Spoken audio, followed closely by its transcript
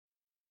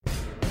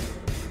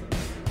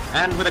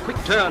And with a quick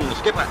turn,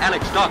 skipper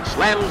Alex Dock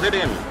slams it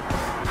in.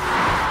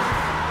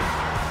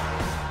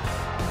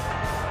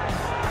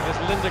 There's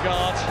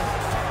Lindegaard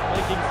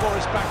making for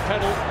his back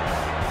pedal.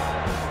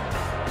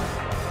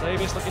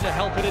 Davis looking to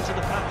help it into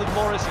the path of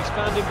Morris. He's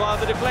found him via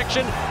the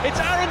deflection.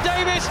 It's Aaron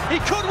Davis. He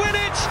could win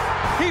it.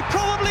 He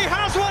probably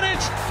has won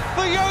it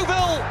for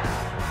Yeovil.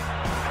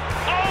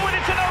 Oh, and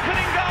it's an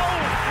opening goal.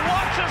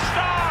 What a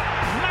start.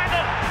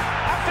 Madden,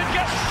 after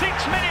just 6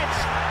 minutes,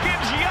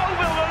 gives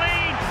Yeovil the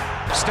lead.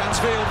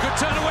 Stansfield, good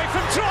turn away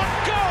from Trot.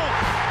 Goal!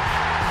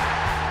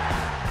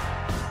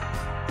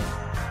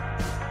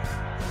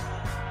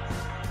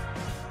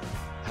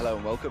 Hello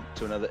and welcome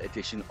to another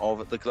edition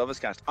of the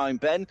Gloverscast. I'm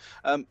Ben.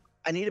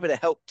 I need a bit of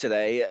help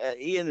today.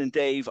 Ian and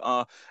Dave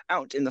are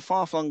out in the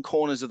far-flung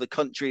corners of the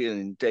country, and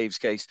in Dave's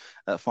case,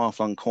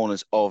 far-flung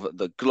corners of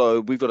the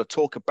globe. We've got to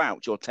talk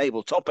about your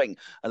table-topping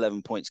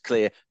 11 points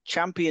clear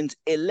champions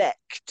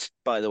elect.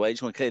 By the way,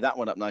 just want to clear that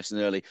one up nice and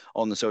early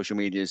on the social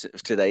medias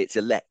today. It's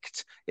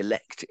elect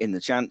in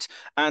the chant,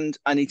 and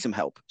I need some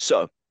help.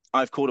 So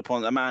I've called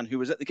upon a man who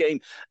was at the game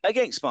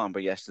against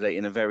Farnborough yesterday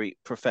in a very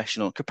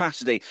professional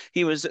capacity.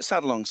 He was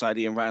sat alongside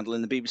Ian Randall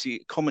in the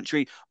BBC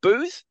commentary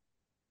booth.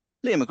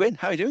 Liam McGuinn,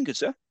 how are you doing, good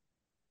sir?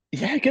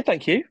 Yeah, good,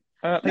 thank you.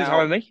 Thanks for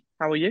having me.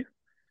 How are you?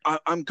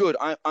 I'm good.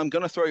 I'm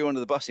going to throw you under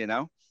the bus here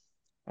now.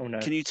 Oh, no.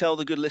 Can you tell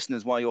the good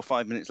listeners why you're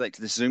 5 minutes late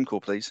to this Zoom call,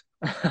 please?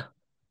 It's a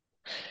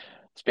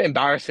bit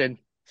embarrassing.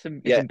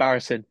 It's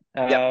embarrassing.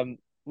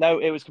 No,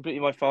 it was completely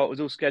my fault. It was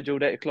all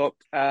scheduled 8 o'clock.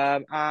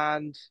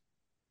 And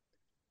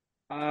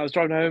I was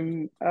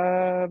driving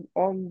home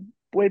on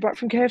way back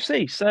from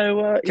KFC.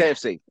 So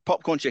KFC,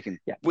 popcorn chicken.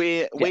 Yeah.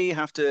 We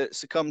have to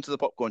succumb to the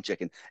popcorn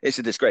chicken. It's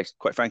a disgrace,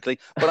 quite frankly.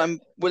 But I'm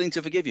willing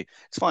to forgive you.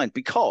 It's fine,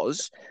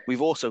 because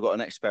we've also got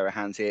an extra pair of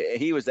hands here.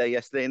 He was there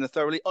yesterday in a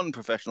thoroughly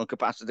unprofessional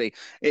capacity.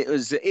 It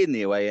was in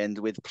the away end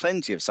with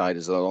plenty of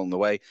ciders along the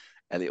way.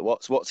 Elliot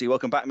Watts. Watsy,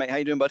 welcome back, mate. How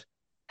you doing, bud?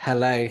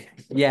 Hello.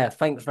 Yeah,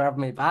 thanks for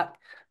having me back.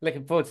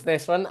 Looking forward to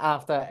this one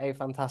after a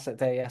fantastic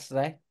day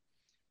yesterday.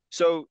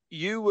 So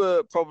you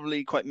were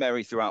probably quite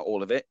merry throughout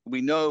all of it.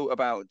 We know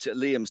about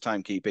Liam's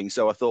timekeeping,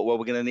 so I thought, well,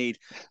 we're going to need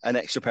an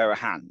extra pair of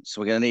hands.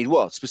 We're going to need,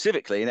 well,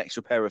 specifically an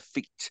extra pair of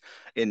feet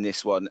in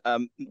this one.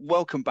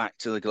 Welcome back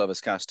to the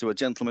Gloverscast, to a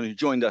gentleman who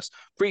joined us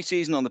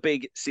pre-season on the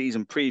big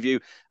season preview.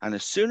 And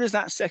as soon as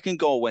that second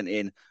goal went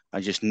in, I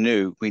just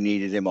knew we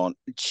needed him on.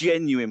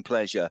 Genuine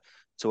pleasure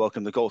to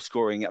welcome the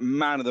goal-scoring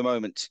man of the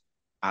moment,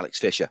 Alex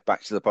Fisher,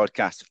 back to the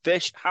podcast.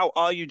 Fish, how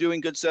are you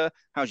doing, good sir?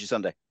 How's your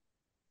Sunday?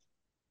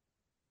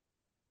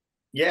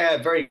 Yeah,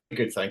 very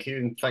good, thank you.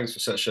 And thanks for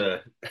such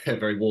a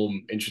very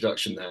warm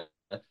introduction there.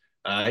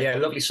 Yeah,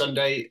 lovely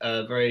Sunday,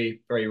 very,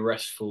 very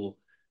restful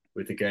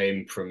with the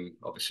game from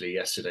obviously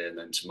yesterday and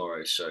then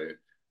tomorrow. So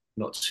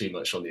not too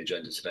much on the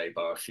agenda today,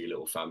 bar a few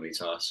little family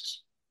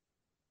tasks.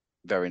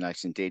 Very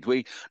nice indeed.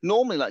 We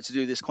normally like to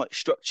do this quite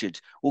structured.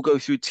 We'll go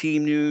through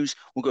team news,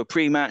 we'll go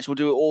pre-match, we'll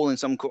do it all in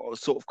some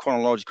sort of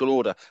chronological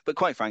order. But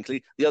quite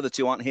frankly, the other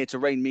two aren't here to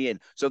rein me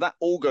in. So that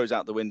all goes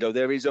out the window.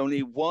 There is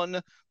only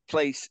one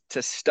place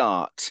to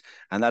start,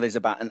 and that is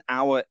about an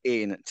hour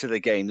in to the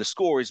game. The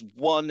score is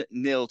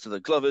 1-0 to the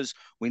Glovers.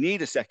 We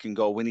need a second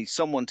goal. We need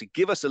someone to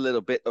give us a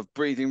little bit of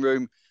breathing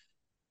room.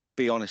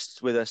 Be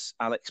honest with us,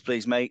 Alex,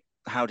 please, mate.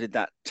 How did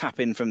that tap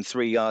in from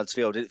 3 yards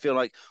feel? Did it feel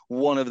like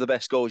one of the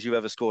best goals you've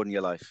ever scored in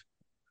your life?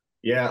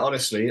 Yeah,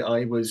 honestly,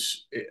 it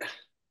was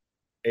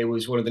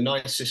one of the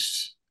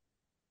nicest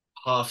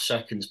half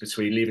seconds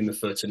between leaving the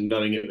foot and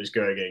knowing it was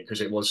going in,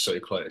 because it was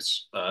so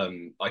close.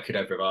 I could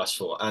ever have asked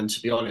for. And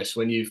to be honest,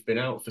 when you've been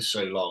out for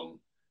so long,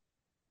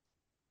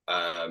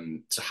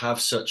 to have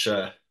such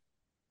a,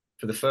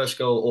 for the first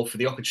goal or for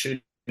the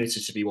opportunity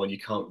to be one you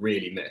can't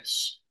really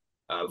miss.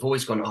 I've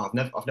always gone, oh,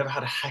 I've never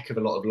had a heck of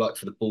a lot of luck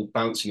for the ball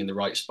bouncing in the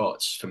right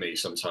spots for me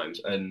sometimes.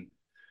 And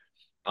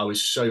I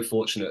was so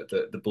fortunate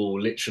that the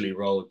ball literally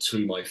rolled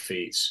to my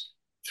feet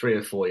 3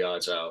 or 4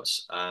 yards out,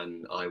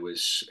 and I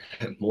was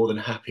more than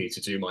happy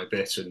to do my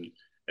bit and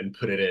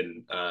put it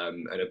in.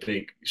 And a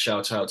big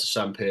shout out to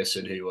Sam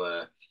Pearson, who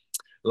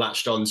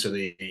latched on to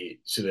the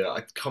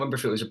I can't remember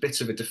if it was a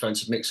bit of a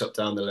defensive mix up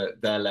down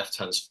their left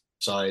hand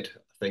side,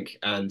 I think.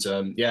 And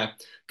yeah,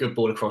 good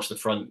ball across the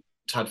front.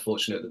 Tad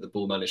fortunate that the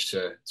ball managed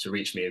to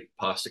reach me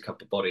past a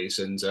couple of bodies.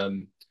 And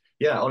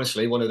yeah,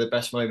 honestly, one of the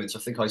best moments. I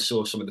think I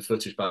saw some of the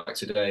footage back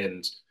today,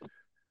 and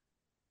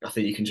I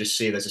think you can just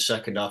see there's a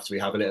second after we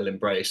have a little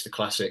embrace, the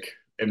classic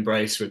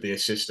embrace with the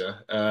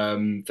assister,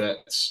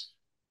 that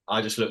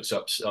I just looked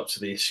up to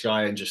the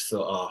sky and just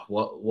thought,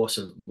 oh, what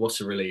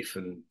a relief.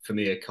 And for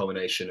me, a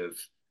culmination of,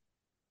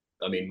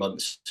 I mean,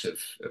 months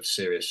of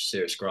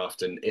serious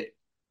graft. And it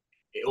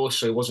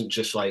also wasn't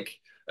just like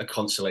a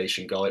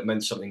consolation goal. It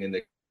meant something in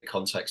the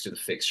context of the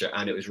fixture,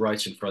 and it was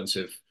right in front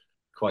of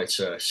quite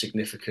a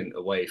significant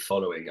away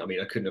following. I mean,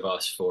 I couldn't have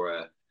asked for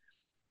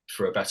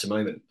a better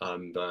moment,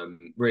 and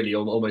really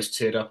almost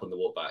teared up on the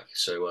walk back.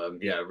 So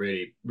yeah,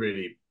 really,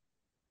 really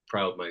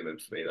proud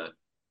moment for me there.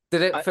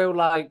 Did it feel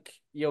like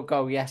your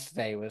goal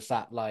yesterday was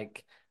that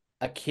like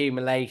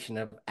accumulation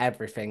of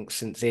everything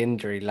since the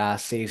injury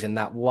last season?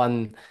 That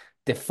one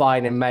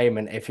defining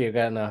moment if you're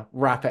gonna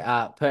wrap it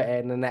up, put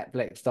it in a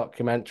Netflix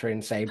documentary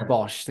and say,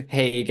 Bosh,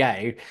 here you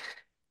go.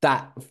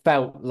 That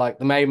felt like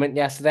the moment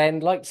yesterday.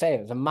 And like I say,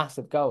 it was a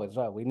massive goal as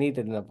well. We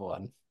needed another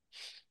one.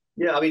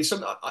 Yeah, I mean,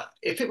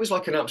 if it was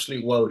like an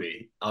absolute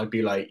worldie, I'd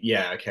be like,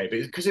 yeah, okay. But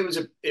because it was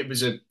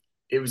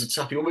a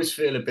tough. You almost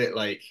feel a bit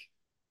like,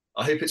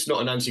 I hope it's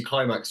not an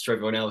anticlimax to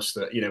everyone else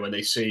that, when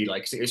they see,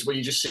 like, it's when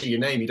you just see your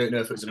name, you don't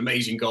know if it was an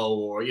amazing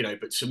goal or,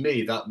 but to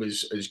me, that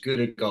was as good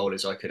a goal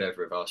as I could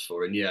ever have asked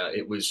for. And yeah,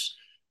 it was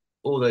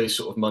all those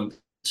sort of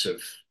months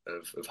of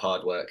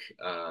hard work.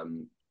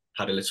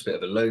 Had a little bit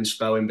of a loan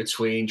spell in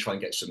between, try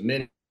and get some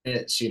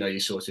minutes, you're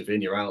sort of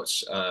in, you're out.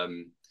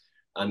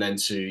 And then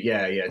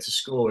to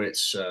score,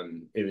 it's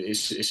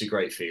a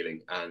great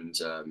feeling. And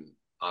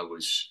I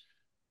was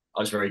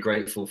very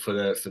grateful for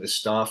the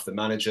staff, the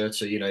manager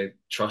to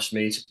trust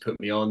me, to put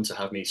me on, to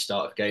have me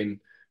start a game.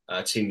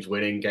 Teams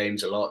winning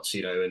games a lot,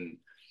 and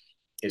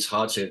it's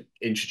hard to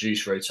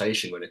introduce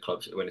rotation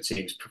when a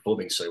team's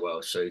performing so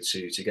well. So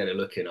to get a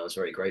look in, I was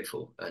very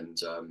grateful. And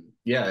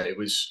it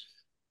was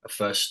a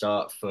first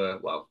start for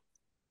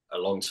a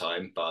long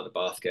time, bar the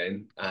Bath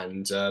game,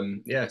 and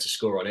to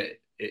score on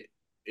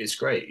it's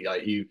great.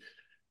 Like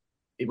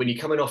when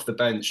you're coming off the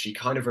bench, you're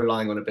kind of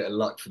relying on a bit of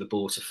luck for the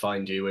ball to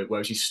find you.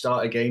 Whereas you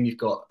start a game, you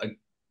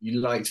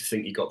like to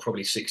think you've got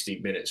probably 60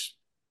 minutes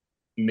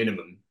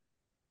minimum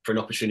for an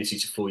opportunity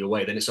to fall your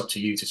way. Then it's up to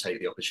you to take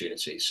the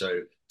opportunity.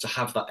 So to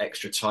have that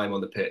extra time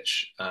on the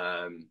pitch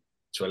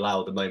to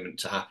allow the moment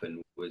to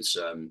happen was,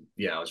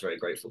 I was very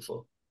grateful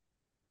for.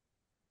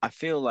 I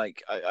feel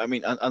like, I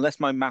mean, unless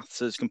my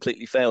maths has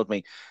completely failed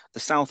me, the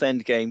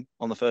Southend game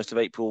on the 1st of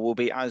April will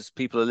be, as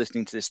people are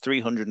listening to this,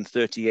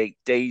 338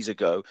 days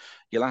ago.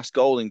 Your last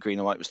goal in green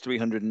and white was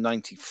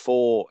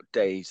 394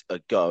 days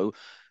ago.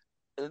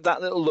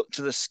 That little look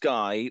to the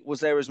sky, was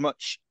there as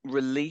much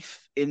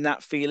relief in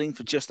that feeling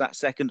for just that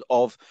second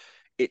of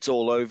it's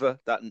all over,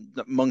 that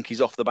monkey's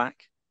off the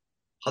back?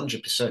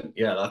 100%.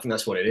 Yeah, I think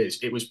that's what it is.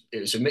 It was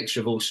a mixture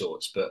of all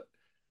sorts, but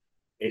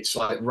it's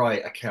like,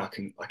 right, okay,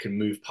 I can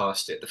move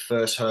past it. The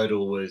first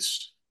hurdle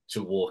was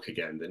to walk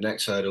again. The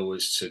next hurdle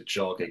was to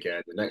jog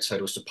again. The next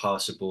hurdle was to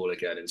pass the ball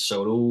again. And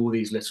so all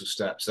these little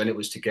steps. Then it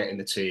was to get in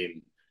the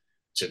team,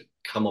 to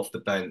come off the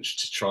bench,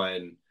 to try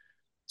and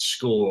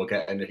score or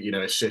get an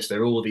assist.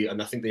 They're all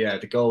and I think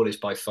the goal is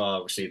by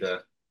far obviously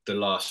the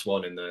last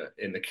one in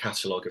the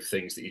catalogue of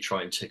things that you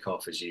try and tick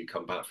off as you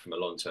come back from a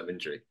long-term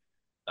injury.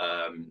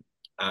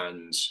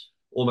 And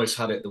almost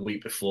had it the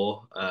week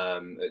before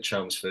at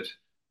Chelmsford.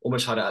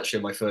 Almost had it actually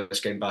in my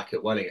first game back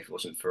at Welling if it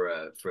wasn't for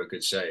a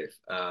good save.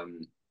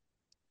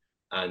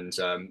 And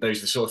those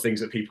are the sort of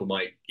things that people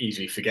might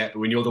easily forget. But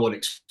when you're the one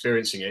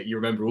experiencing it, you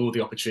remember all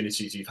the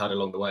opportunities you've had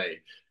along the way.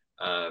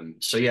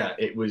 So yeah,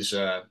 it was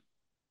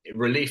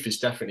relief is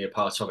definitely a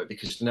part of it,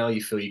 because now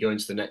you feel you go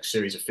into the next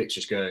series of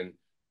fixtures going,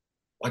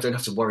 I don't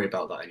have to worry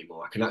about that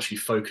anymore. I can actually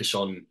focus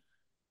on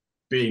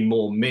being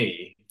more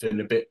me than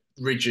a bit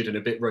rigid and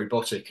a bit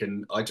robotic.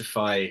 And I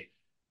defy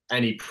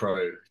any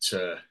pro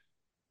to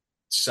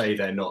say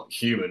they're not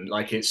human.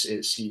 Like it's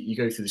you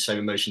go through the same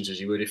emotions as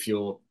you would if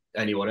you're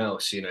anyone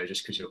else,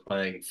 just because you're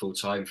playing full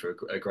time for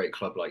a great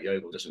club like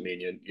Yeovil doesn't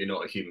mean you're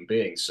not a human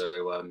being. So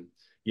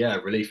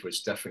relief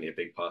was definitely a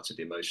big part of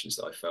the emotions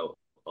that I felt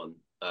on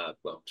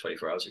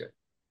 24 hours ago.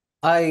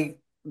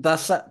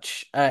 That's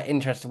such an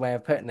interesting way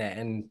of putting it,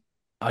 and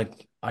I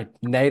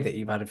know that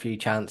you've had a few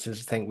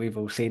chances. I think we've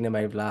all seen them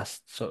over the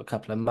last sort of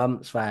couple of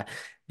months where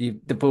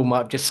the ball might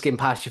have just skimmed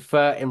past your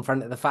foot in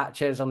front of the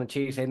Thatchers on a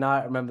Tuesday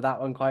night. I remember that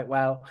one quite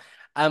well.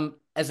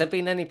 Has there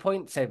been any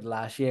points over the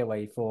last year where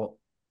you thought,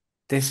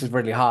 this is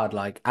really hard,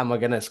 like, am I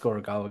going to score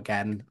a goal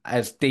again?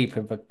 As deep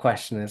of a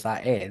question as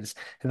that is,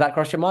 did that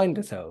cross your mind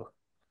at all?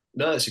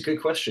 No, it's a good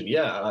question.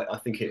 Yeah, I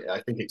think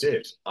it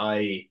did.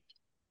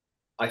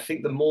 I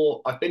think the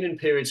more I've been in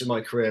periods of my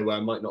career where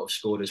I might not have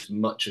scored as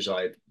much as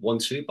I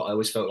want to, but I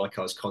always felt like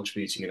I was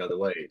contributing in other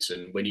ways.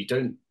 And when you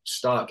don't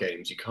start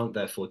games, you can't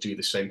therefore do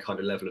the same kind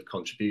of level of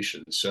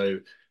contribution. So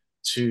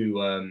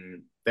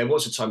there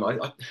was a time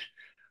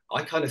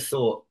I kind of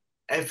thought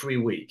every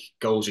week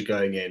goals are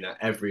going in at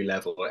every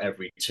level, at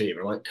every team. And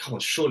I'm like, come on,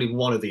 surely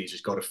one of these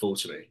has got to fall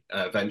to me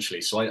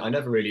eventually. So I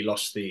never really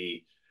lost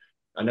the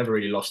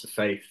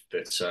faith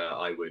that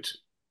I would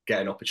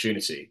get an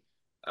opportunity.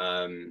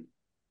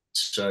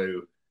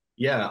 So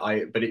yeah,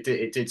 but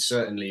it did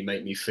certainly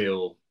make me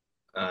feel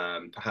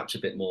perhaps a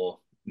bit more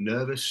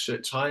nervous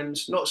at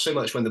times. Not so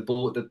much when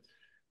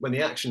when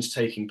the action's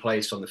taking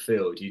place on the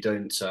field, I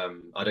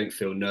don't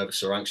feel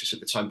nervous or anxious at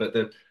the time, but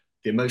the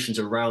emotions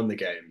around the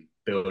game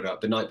build up.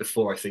 The night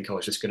before, I think, oh,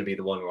 it's just going to be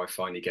the one where I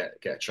finally get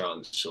a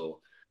chance, or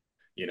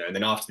and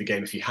then after the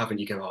game, if you haven't,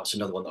 you go, oh, it's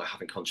another one that I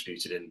haven't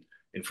contributed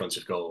in front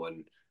of goal.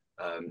 And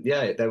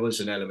there was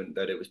an element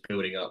that it was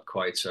building up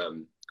quite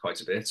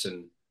a bit,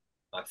 and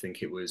I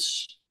think it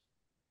was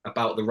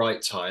about the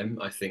right time.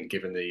 I think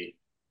given the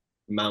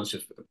amount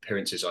of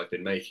appearances I've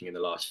been making in the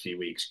last few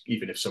weeks,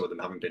 even if some of them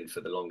haven't been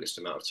for the longest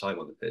amount of time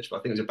on the pitch, but I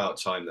think it was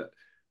about time that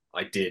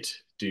I did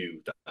do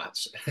that,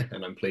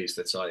 and I'm pleased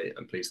that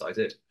I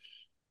did.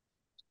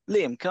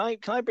 Liam, can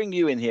I bring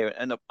you in here?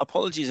 And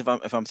apologies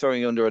if I'm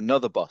throwing you under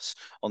another bus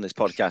on this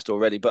podcast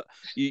already, but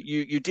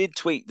you did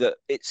tweet that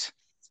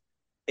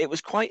it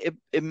was quite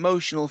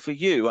emotional for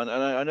you, and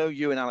I know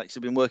you and Alex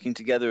have been working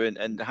together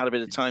and had a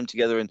bit of time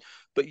together, and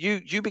but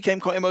you became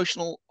quite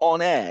emotional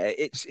on air.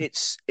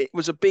 It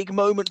was a big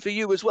moment for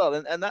you as well,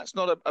 and that's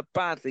not a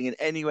bad thing in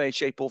any way,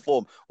 shape, or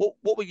form.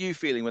 What were you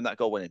feeling when that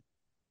goal went in?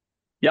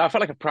 Yeah, I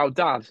felt like a proud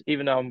dad,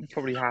 even though I'm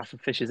probably half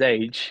of Fish's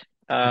age.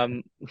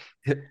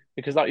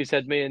 Because, like you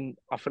said,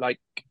 I feel like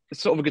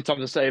it's sort of a good time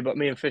to say, but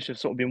me and Fish have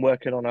sort of been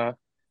working on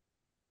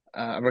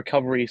a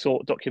recovery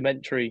sort of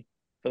documentary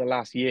for the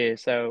last year.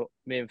 So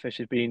me and Fish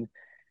have been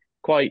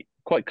quite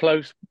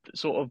close,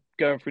 sort of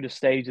going through the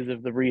stages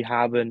of the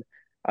rehab, and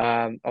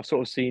I've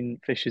sort of seen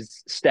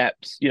Fish's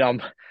steps.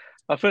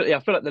 I feel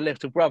like the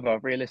little brother,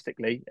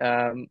 realistically,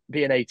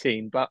 being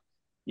 18. But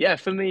yeah,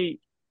 for me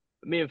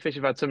and Fish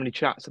have had so many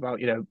chats about,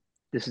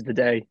 this is the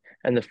day,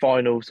 and the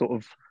final sort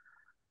of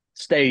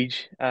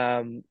stage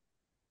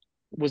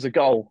was a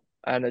goal,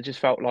 and it just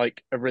felt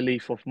like a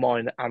relief off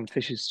mine and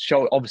Fish's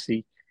shoulder.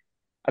 Obviously,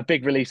 a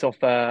big release off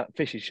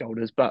Fish's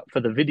shoulders, but for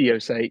the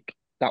video's sake,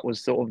 that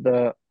was sort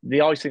of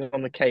the icing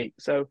on the cake.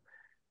 So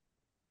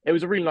it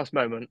was a really nice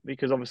moment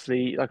because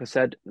obviously, like I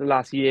said, the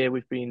last year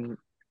we've been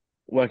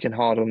working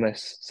hard on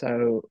this,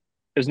 so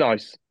it was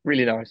nice,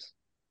 really nice.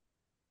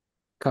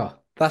 God,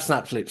 that's an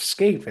absolute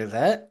scoop, is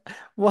it?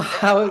 Wow,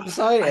 how I, I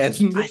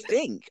exciting!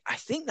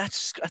 think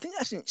that's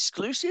an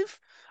exclusive.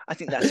 I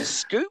think that's a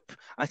scoop.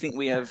 I think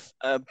we have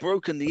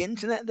broken the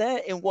internet there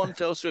in one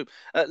fell swoop.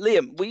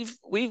 Liam,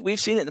 we've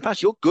seen it in the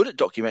past. You're good at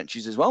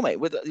documentaries as well, mate.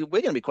 We're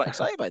going to be quite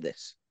excited by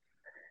this.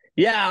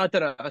 Yeah, I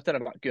don't know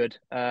about good.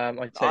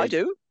 I'd I say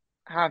do.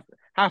 half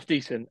half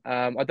decent.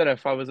 I don't know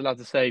if I was allowed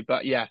to say,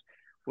 but yeah,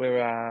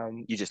 we're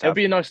You just it'll have.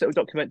 be a nice little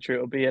documentary.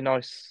 It'll be a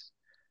nice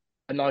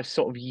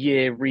sort of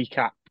year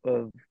recap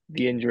of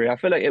the injury. I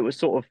feel like it was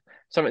sort of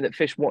something that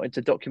Fish wanted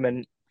to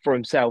document for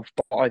himself,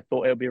 but I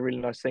thought it would be a really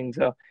nice thing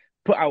to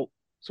put out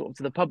sort of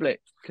to the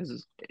public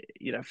because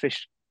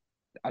Fish.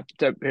 I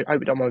hope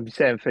you don't mind me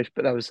saying Fish,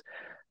 but there was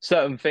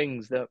certain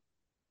things that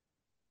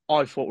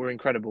I thought were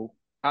incredible,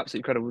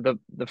 absolutely incredible.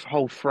 The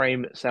whole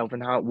frame itself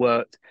and how it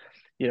worked.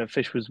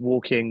 Fish was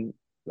walking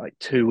like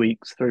 2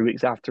 weeks, 3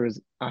 weeks after his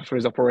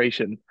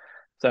operation.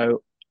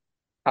 So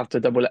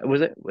after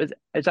was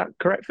is that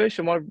correct, Fish?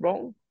 Am I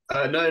wrong?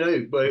 No,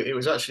 no, but it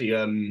was actually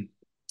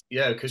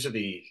yeah, because of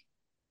the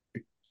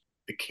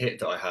kit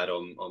that I had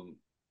on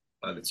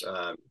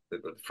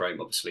the frame.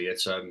 Obviously,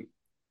 it's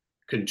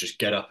couldn't just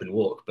get up and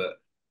walk,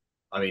 but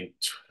I mean,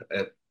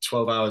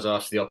 12 hours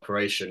after the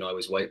operation, I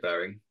was weight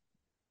bearing.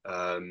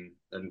 And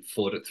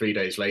 3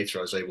 days later,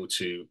 I was able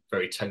to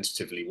very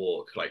tentatively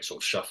walk, like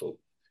sort of shuffle.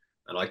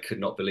 And I could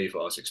not believe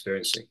what I was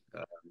experiencing.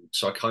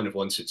 So I kind of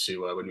wanted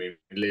to, when we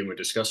and Liam were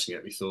discussing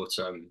it, we thought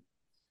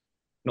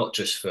not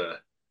just for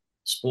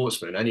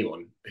sportsmen,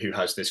 anyone who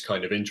has this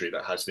kind of injury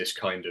that has this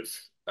kind of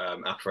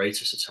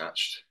apparatus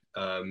attached,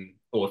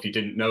 or if you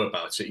didn't know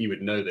about it, you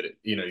would know that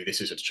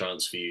this is a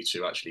chance for you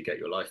to actually get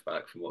your life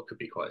back from what could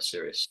be quite a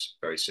serious,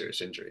 very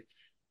serious injury.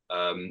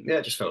 Yeah,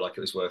 it just felt like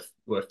it was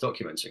worth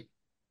documenting.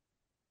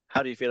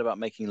 How do you feel about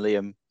making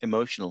Liam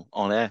emotional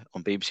on air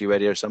on BBC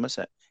Radio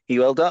Somerset? He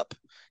welled up.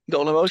 He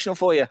got all emotional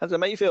for you. How does it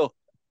make you feel?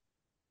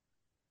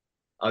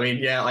 I mean,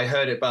 yeah, I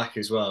heard it back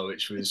as well,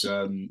 which was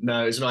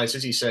no, it's nice.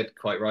 As he said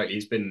quite rightly,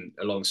 he's been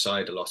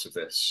alongside a lot of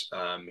this.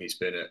 He's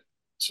been at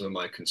some of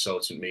my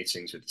consultant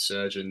meetings with the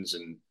surgeons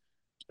and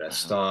their Wow.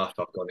 staff.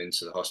 I've gone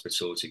into the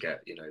hospital to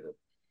get, the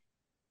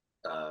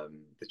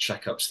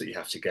checkups that you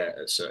have to get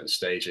at certain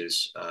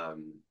stages,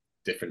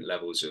 different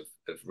levels of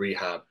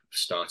rehab,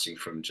 starting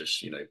from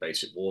just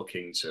basic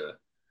walking to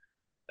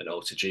an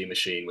Alter G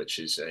machine, which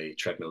is a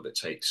treadmill that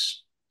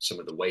takes some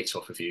of the weight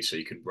off of you, so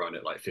you can run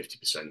at like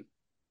 50%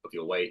 of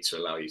your weight to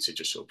allow you to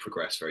just sort of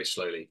progress very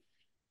slowly.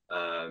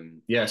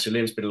 Yeah, so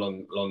Liam's been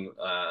along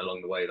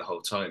the way the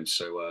whole time.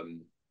 So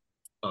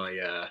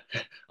I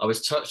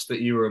was touched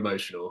that you were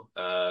emotional,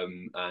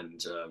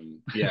 and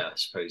yeah, I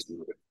suppose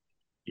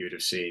you would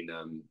have seen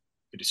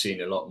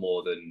a lot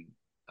more than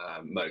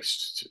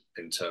most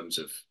in terms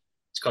of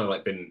it's kind of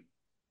like been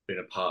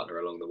a partner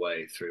along the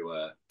way through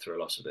a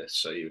lot of this.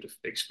 So you would have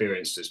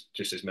experienced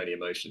just as many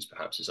emotions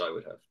perhaps as I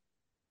would have.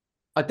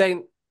 I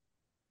don't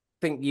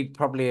think you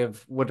probably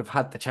would have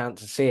had the chance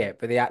to see it,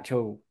 but the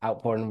actual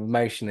outpouring of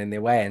emotion in the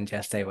away end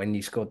yesterday when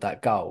you scored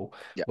that goal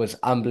Yeah. was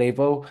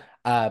unbelievable.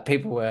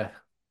 People were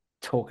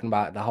talking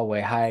about it the whole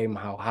way home,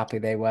 how happy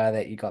they were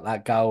that you got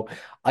that goal.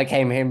 I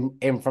came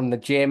in from the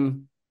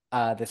gym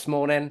this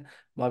morning.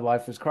 My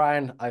wife was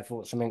crying. I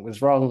thought something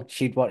was wrong.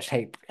 She'd watched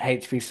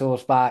HB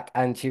Source back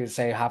and she was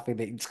so happy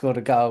that you'd scored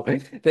a goal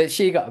that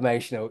she got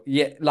emotional.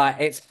 Yeah, like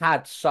it's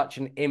had such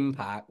an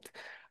impact.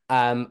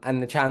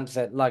 And the chance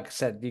that, like I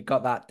said, you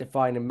got that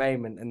defining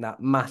moment and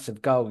that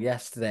massive goal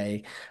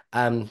yesterday,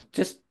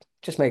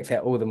 just makes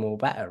it all the more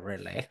better,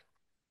 really.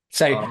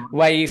 So Um,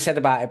 where you said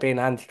about it being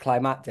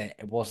anticlimactic,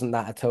 it wasn't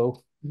that at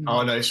all.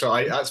 Oh no, so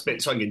that's a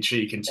bit tongue in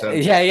cheek in terms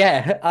of Yeah,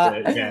 yeah.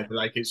 yeah,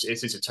 like it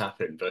is a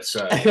tap in, but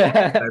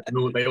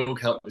they all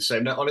count the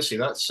same. No, honestly,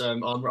 that's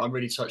I'm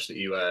really touched that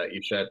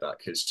you shared that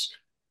because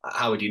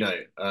how would you know?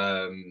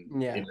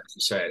 Yeah. If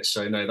you say it.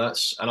 So no,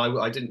 that's and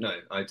I didn't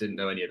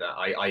know any of that.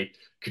 I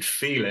could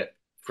feel it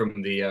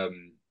from the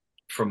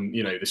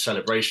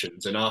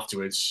celebrations and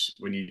afterwards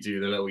when you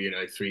do the little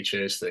three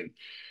cheers thing.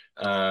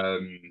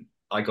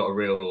 I got a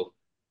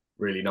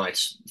really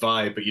nice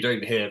vibe, but you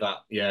don't hear that,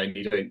 yeah, and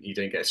you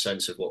don't get a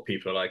sense of what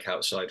people are like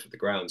outside of the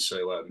ground.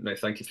 So no,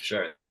 thank you for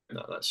sharing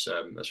that.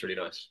 That's really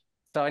nice.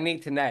 So I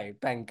need to know,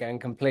 Ben, going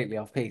completely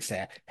off piece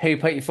here, who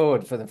put you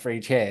forward for the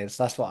three cheers?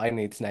 That's what I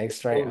need to know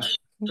straight up.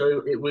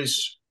 So it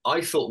was.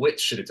 I thought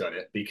Witch should have done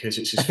it because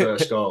it's his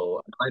first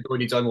goal. I'd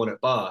already done one at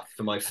Bath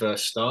for my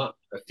first start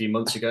a few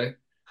months ago.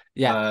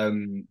 Yeah.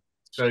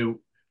 So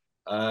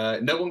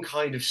no one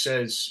kind of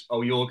says,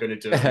 "Oh, you're going to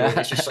do it."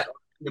 It's just like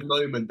the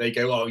moment they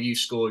go, "Oh, you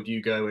scored,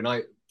 you go," and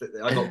I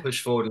got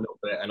pushed forward a little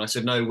bit, and I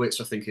said, "No,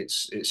 Wits, I think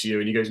it's you,"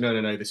 and he goes, "No,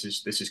 no, no, this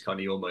is kind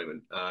of your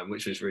moment,"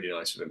 which was really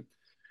nice of him.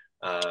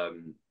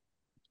 Um,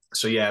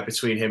 so yeah,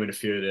 between him and a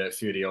few of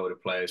the older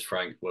players,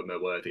 Frank,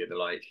 Worthy, and the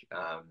like,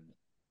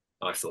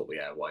 I thought, well,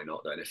 yeah, why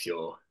not then?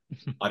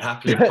 I'd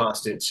happily have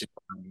passed it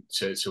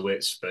to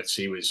Wits, but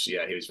he was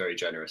very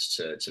generous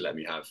to let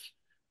me have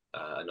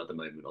another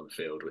moment on the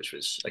field, which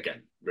was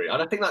again really, and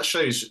I think that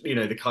shows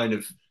the kind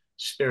of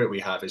spirit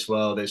we have as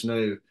well. There's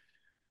no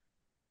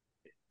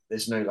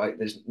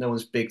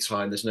one's big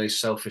time. There's no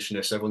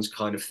selfishness. Everyone's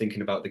kind of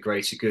thinking about the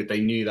greater good.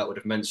 They knew that would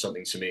have meant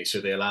something to me,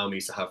 so they allow me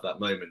to have that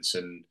moment.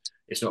 And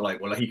it's not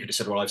like, well, he could have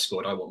said, well, I've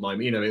scored, I want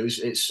mine.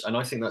 And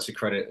I think that's a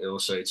credit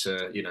also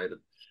to the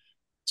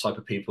type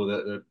of people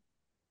that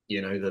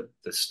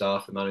the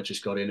staff, the managers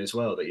got in as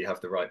well. That you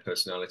have the right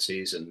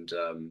personalities and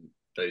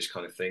those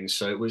kind of things.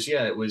 So it was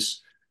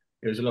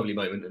a lovely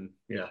moment, and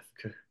yeah,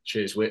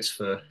 cheers, Wits,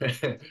 for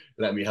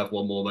letting me have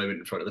one more moment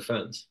in front of the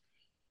fans.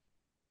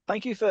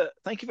 Thank you for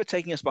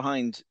taking us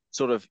behind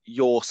sort of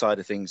your side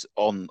of things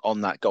on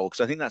that goal,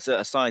 because I think that's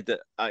a side that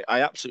I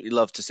absolutely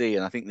love to see,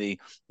 and I think the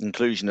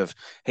inclusion of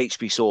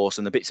HB Source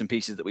and the bits and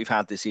pieces that we've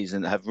had this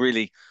season have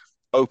really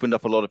opened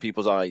up a lot of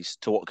people's eyes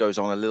to what goes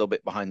on a little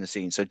bit behind the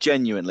scenes. So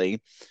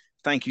genuinely,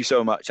 thank you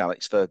so much,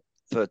 Alex, for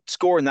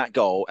scoring that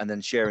goal and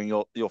then sharing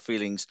your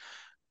feelings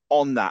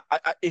on that.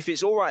 If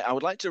it's all right, I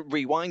would like to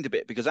rewind a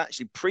bit because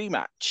actually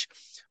pre-match,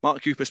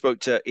 Mark Cooper spoke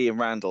to Ian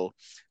Randall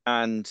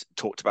and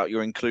talked about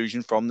your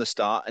inclusion from the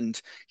start.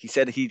 And he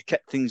said he'd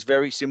kept things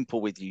very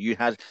simple with you. You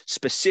had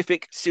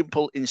specific,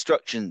 simple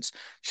instructions: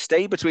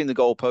 stay between the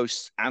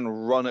goalposts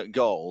and run at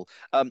goal.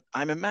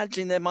 I'm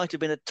imagining there might have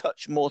been a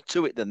touch more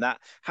to it than that.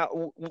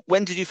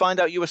 When did you find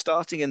out you were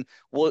starting, and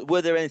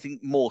were there anything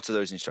more to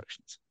those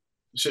instructions?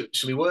 So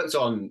we worked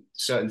on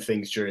certain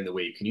things during the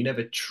week, and you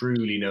never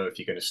truly know if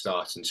you're going to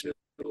start until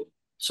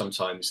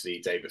sometimes the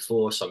day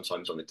before,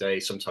 sometimes on the day,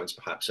 sometimes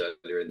perhaps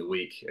earlier in the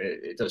week.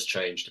 It does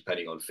change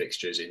depending on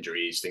fixtures,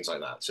 injuries, things like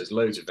that. So there's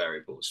loads of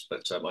variables.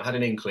 But I had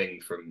an inkling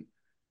from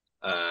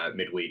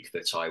midweek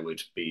that I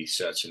would be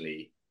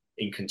certainly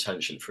in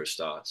contention for a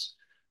start.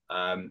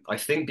 I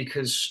think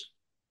because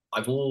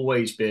I've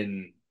always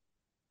been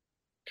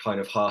kind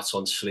of heart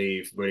on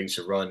sleeve, willing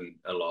to run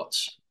a lot.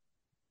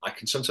 I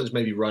can sometimes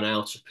maybe run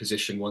out of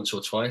position once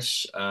or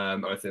twice. I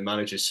think the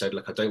manager said,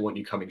 look, I don't want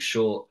you coming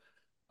short.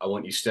 I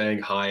want you staying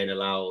high and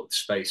allow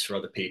space for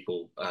other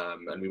people.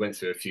 And we went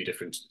through a few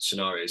different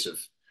scenarios of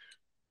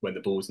when the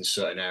ball's in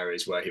certain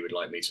areas where he would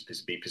like me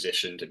to be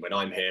positioned, and when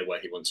I'm here where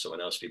he wants someone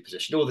else to be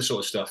positioned, all the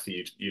sort of stuff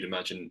that you'd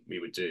imagine we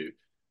would do.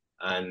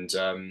 And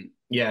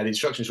yeah, the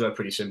instructions were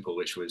pretty simple,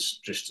 which was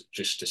just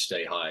to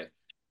stay high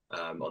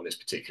on this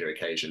particular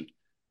occasion.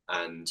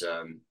 And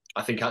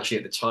I think actually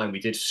at the time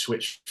we did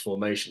switch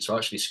formation, so I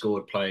actually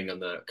scored playing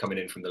coming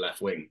in from the left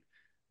wing.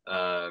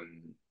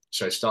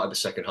 So I started the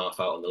second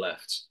half out on the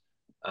left,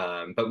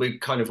 but we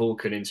kind of all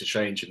can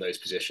interchange in those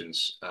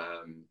positions.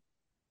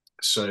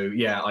 So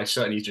yeah, I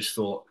certainly just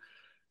thought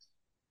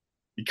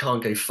you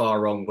can't go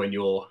far wrong when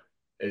you're,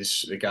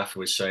 as the gaffer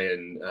was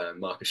saying,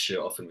 Marcus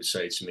Stewart often would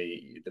say to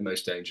me, the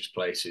most dangerous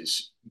place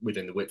is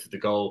within the width of the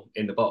goal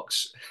in the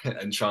box,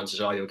 and chances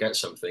are you'll get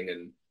something.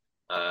 And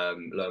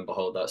lo and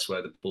behold, that's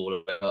where the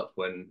ball went up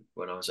when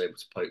I was able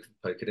to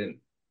poke it in.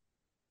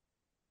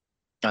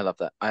 I love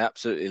that. I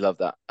absolutely love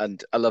that.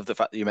 And I love the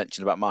fact that you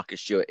mentioned about Marcus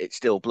Stewart. It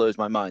still blows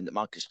my mind that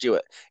Marcus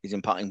Stewart is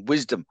imparting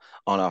wisdom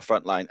on our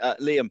front line.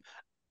 Liam,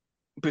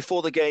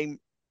 before the game,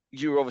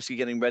 you were obviously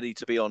getting ready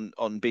to be on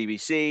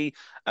BBC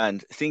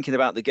and thinking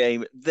about the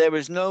game. There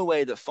is no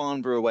way that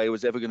Farnborough away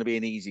was ever going to be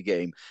an easy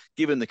game,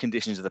 given the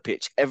conditions of the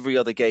pitch. Every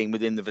other game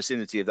within the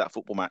vicinity of that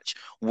football match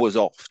was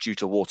off due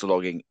to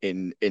waterlogging.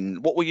 In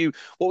what were you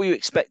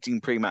expecting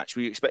pre-match?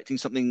 Were you expecting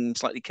something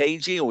slightly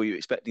cagey, or were you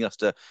expecting us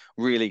to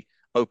really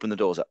open the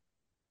doors up?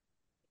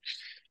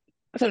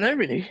 I don't know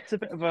really. It's a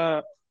bit of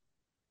a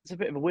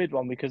weird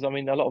one because I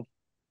mean a lot of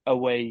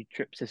away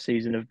trips this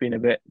season have been a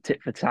bit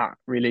tit for tat.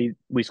 Really,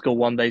 we score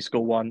one, they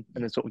score one,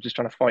 and then sort of just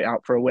trying to fight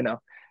out for a winner.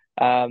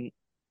 But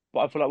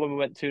I feel like when we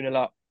went 2-0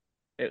 up,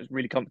 It was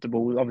really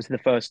comfortable. Obviously,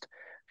 the first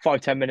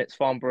 5-10 minutes,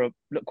 Farnborough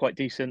looked quite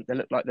decent. They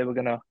looked like they were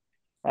going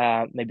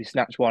to maybe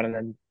snatch one, and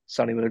then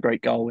Sonny with a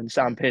great goal. And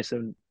Sam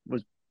Pearson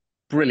was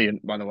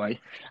brilliant, by the way.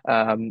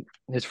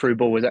 His through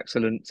ball was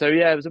excellent. So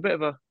yeah, it was a bit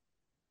of a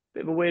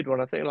weird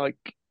one. I think like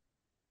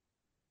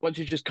once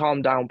you just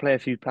calm down, play a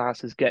few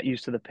passes, get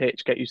used to the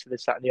pitch, get used to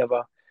this, that, and the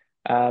other.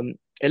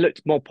 It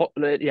looked more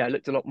popular. Yeah, it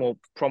looked a lot more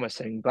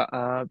promising. But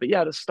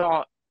yeah, at the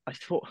start, I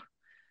thought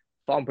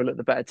Farnborough looked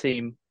the better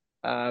team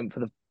for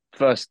the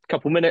first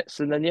couple minutes,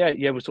 and then yeah,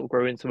 we'll sort of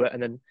grow into it,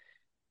 and then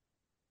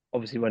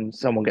obviously when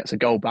someone gets a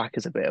goal back,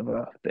 it's a bit of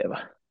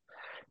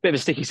a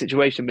sticky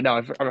situation. But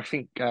no, I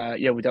think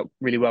yeah, we dealt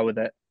really well with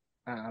it,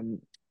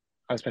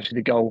 especially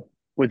the goal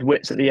with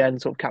Wits at the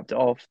end, sort of capped it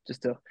off,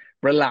 just to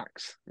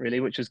relax, really,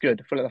 which was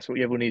good. I feel like that's what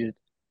everyone needed.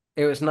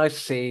 It was nice to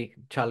see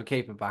Charlie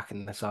Cooper back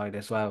in the side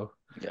as well.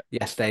 Yeah.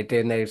 Yesterday,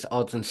 doing those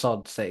odds and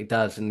sods that he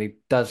does, and he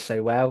does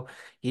so well.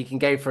 He can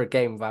go for a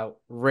game without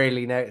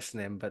really noticing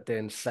him, but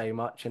doing so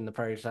much in the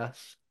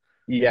process.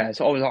 Yeah,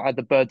 so I had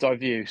the bird's eye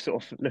view,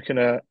 sort of looking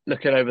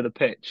over the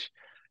pitch,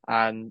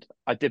 and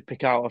I did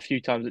pick out a few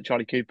times that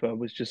Charlie Cooper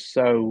was just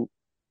so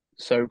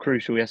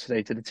crucial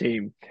yesterday to the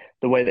team.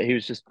 The way that he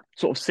was just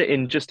sort of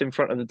sitting just in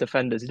front of the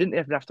defenders. He didn't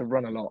even have to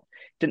run a lot.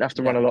 Didn't have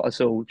to run Yeah. a lot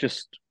at all.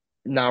 Just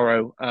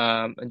narrow,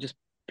 and just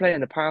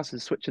playing the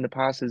passes, switching the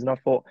passes. And I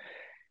thought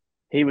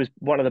he was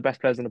one of the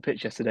best players on the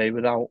pitch yesterday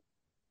without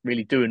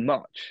really doing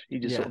much. He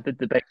just sort Yeah. of did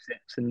the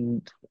basics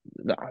and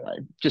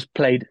just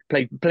played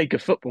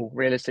good football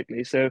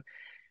realistically. So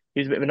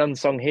he was a bit of an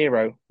unsung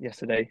hero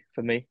yesterday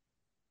for me.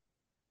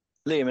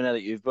 Liam and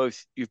Elliot,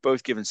 you've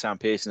both given Sam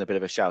Pearson a bit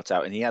of a shout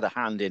out, and he had a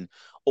hand in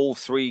all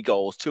three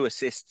goals, two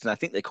assists, and I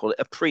think they call it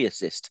a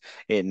pre-assist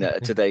in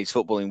today's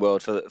footballing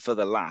world for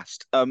the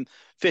last.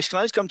 Fish, can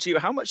I just come to you?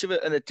 How much of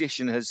an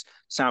addition has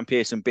Sam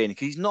Pearson been?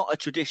 Because he's not a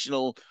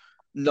traditional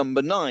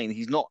number nine.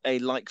 He's not a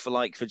like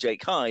for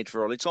Jake Hyde,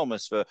 for Ollie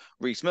Thomas, for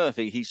Reece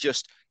Murphy. He's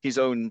just his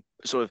own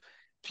sort of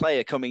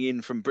player coming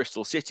in from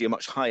Bristol City, a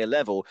much higher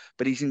level,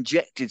 but he's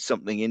injected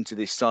something into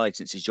this side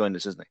since he's joined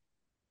us, hasn't he?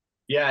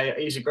 Yeah,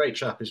 he's a great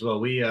chap as well.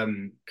 We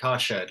car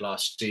shared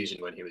last season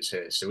when he was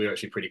here, so we were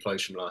actually pretty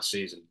close from last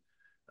season.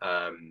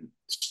 Um,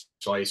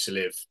 so I used to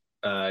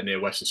live near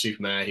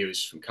Weston-super-Mare. He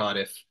was from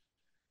Cardiff,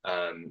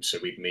 so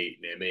we'd meet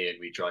near me and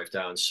we'd drive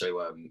down.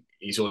 So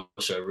he's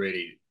also a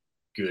really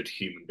good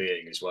human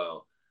being as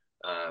well.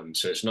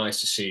 So it's nice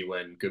to see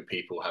when good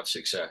people have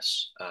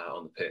success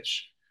on the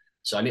pitch.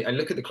 So I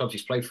look at the clubs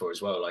he's played for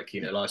as well. Like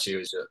last year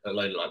was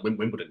alone like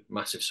Wimbledon,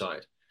 massive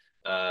side.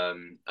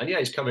 And yeah,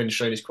 he's come in and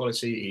shown his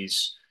quality.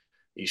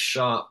 He's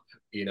sharp.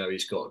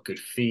 He's got good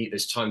feet.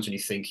 There's times when you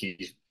think you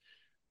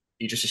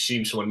just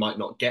assume someone might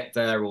not get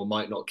there or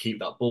might not keep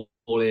that ball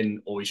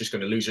in, or he's just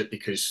going to lose it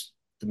because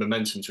the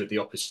momentum's with the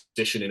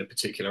opposition in a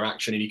particular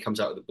action, and he comes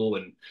out with the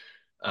ball.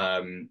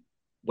 And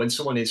when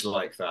someone is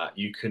like that,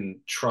 you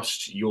can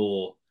trust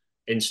your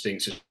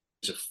instincts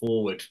as a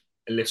forward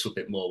a little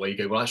bit more, where you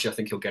go, well, actually, I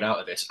think he'll get out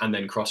of this and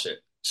then cross it.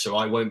 So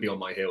I won't be on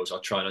my heels.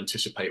 I'll try and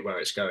anticipate where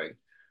it's going.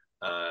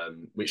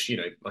 Which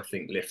I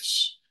think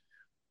lifts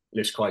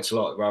quite a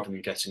lot rather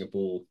than getting a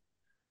ball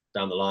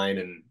down the line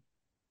and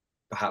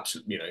perhaps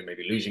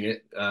maybe losing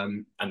it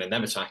and then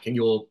them attacking.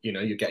 You're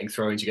getting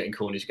throw-ins, you're getting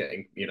corners, you're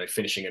getting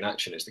finishing in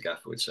action, as the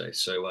gaffer would say.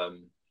 So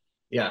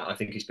yeah, I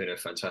think he's been a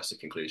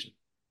fantastic inclusion.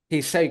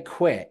 He's so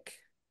quick,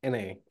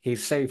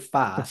 he's so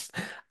fast.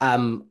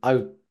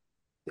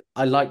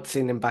 I liked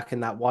seeing him back in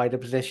that wider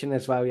position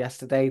as well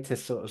yesterday to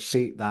sort of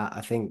suit that.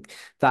 I think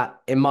that,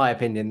 in my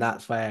opinion,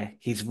 that's where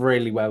he's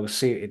really well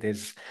suited,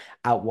 is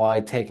out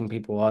wide, taking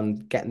people on,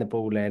 getting the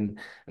ball in,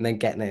 and then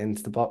getting it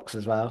into the box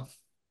as well.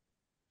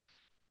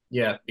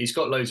 Yeah, he's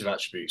got loads of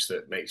attributes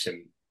that makes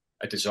him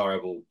a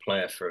desirable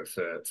player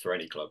for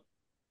any club,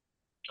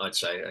 I'd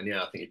say. And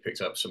yeah, I think he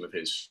picked up some of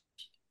his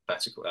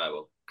better,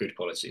 good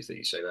qualities that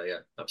you say there. Yeah,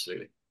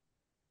 absolutely.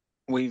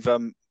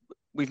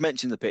 We've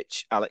mentioned the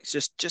pitch, Alex.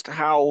 Just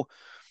how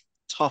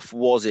tough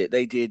was it?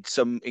 They did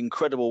some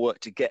incredible work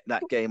to get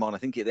that game on. I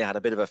think they had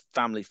a bit of a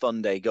family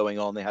fun day going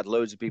on. They had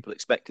loads of people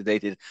expected. They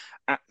did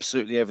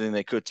absolutely everything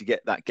they could to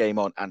get that game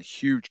on, and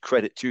huge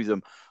credit to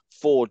them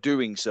for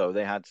doing so.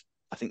 They had,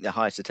 I think, their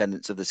highest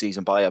attendance of the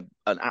season by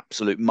an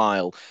absolute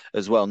mile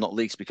as well, not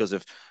least because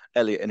of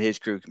Elliot and his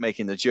crew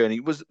making the journey.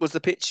 Was the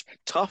pitch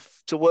tough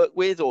to work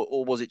with,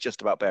 or was it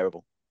just about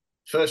bearable?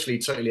 Firstly,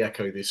 totally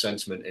echo the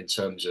sentiment in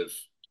terms of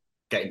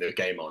getting the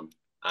game on.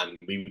 And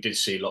we did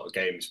see a lot of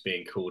games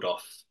being called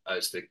off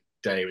as the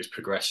day was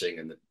progressing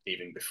and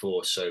even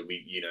before. So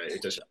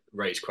it does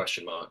raise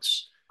question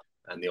marks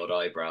and the odd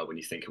eyebrow when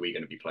you think, are we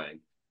going to be playing?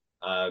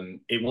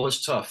 It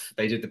was tough.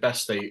 They did the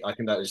best. I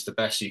think that was the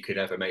best you could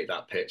ever make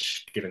that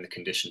pitch, given the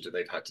conditions that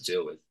they've had to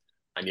deal with.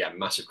 And yeah,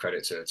 massive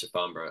credit to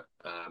Farnborough.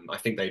 I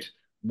think they'd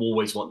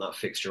always want that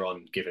fixture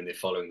on, given the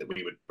following that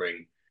we would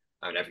bring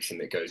and everything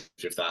that goes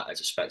with that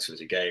as a spectacle,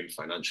 as a game,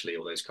 financially,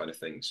 all those kind of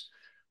things.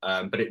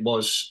 But it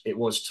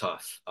was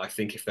tough. I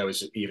think if there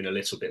was even a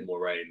little bit more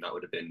rain, that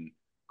would have been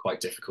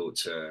quite difficult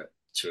to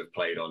have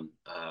played on.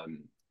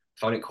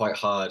 Found it quite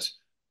hard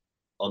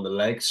on the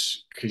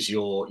legs because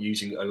you're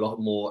using a lot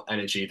more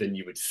energy than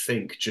you would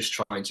think, just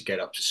trying to get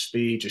up to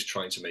speed, just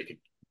trying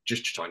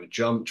to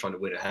jump, trying to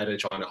win a header,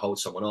 trying to hold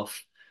someone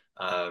off.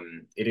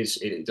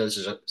 It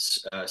does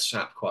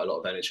sap quite a lot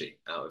of energy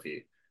out of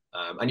you,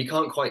 and you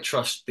can't quite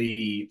trust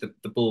the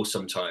ball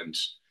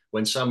sometimes.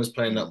 When Sam was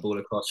playing that ball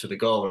across for the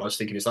goal, I was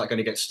thinking, is that going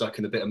to get stuck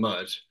in the bit of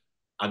mud?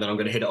 And then I'm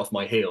going to hit it off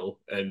my heel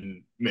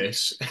and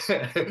miss,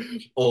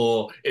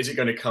 or is it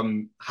going to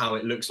come how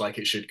it looks like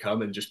it should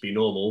come and just be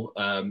normal?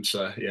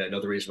 So yeah,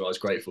 another reason why I was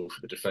grateful for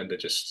the defender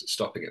just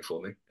stopping it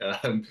for me. Yeah,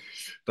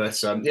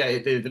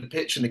 the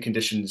pitch and the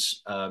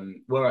conditions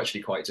were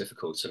actually quite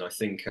difficult, and I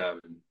think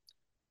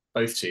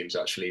both teams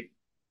actually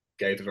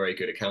gave a very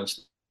good account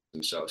of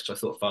themselves. So I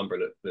thought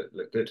Farnborough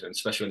looked good, and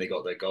especially when they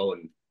got their goal.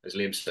 And as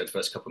Liam said,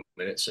 first couple of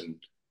minutes and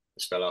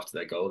the spell after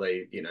their goal,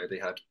 they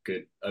had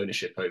good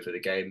ownership over the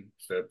game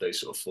for those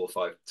sort of 4,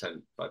 5,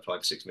 10,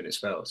 5, 6 minute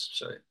spells.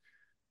 So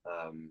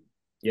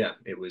yeah,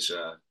 it was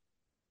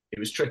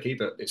tricky,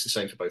 but it's the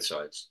same for both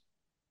sides.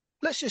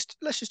 Let's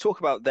just talk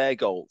about their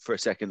goal for a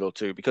second or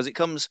two, because it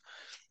comes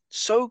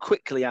so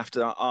quickly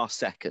after our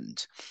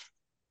second.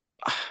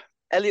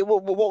 Elliot,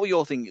 what were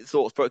your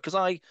thoughts, bro?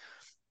 Because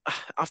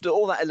after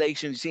all that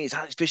elation, you see it's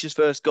Alex Fisher's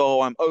first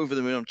goal. I'm over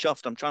the moon. I'm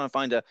chuffed. I'm trying to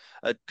find a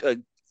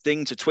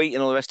thing to tweet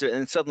and all the rest of it.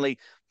 And then suddenly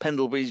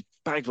Pendlebury's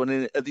bagged one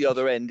in at the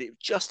other end. It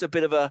just a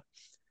bit of a,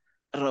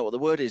 I don't know what the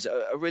word is,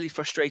 a really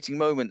frustrating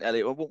moment,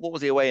 Elliot. What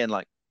was the away end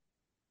like?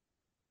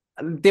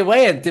 The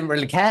away end didn't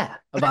really care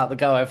about the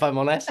goal, if I'm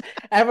honest.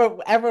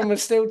 Everyone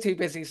was still too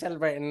busy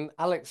celebrating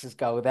Alex's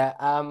goal there.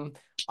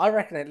 I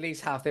reckon at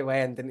least half the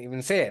away end didn't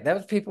even see it. There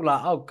was people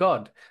like, oh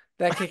God,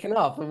 they're kicking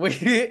off. And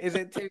is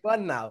it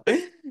 2-1 now?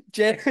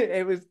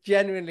 It was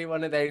genuinely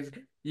one of those,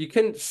 you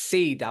couldn't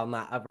see down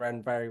that other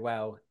end very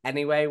well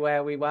anyway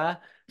where we were.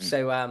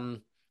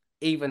 So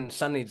even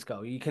Sonny's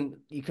goal, you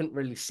couldn't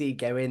really see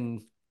go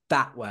in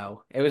that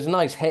well. It was a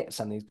nice hit,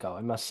 Sonny's goal,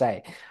 I must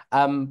say.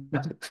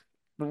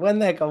 But when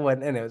their goal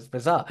went in, it was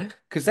bizarre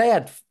because they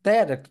had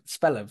a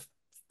spell of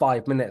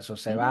 5 minutes or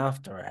so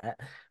after it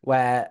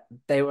where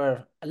they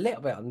were a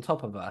little bit on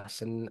top of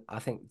us, and I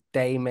think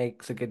Day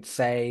makes a good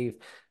save.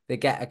 They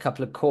get a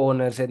couple of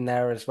corners in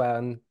there as well,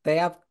 and they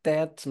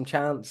had some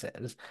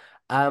chances.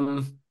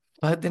 But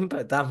I didn't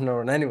put dampener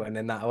on anyone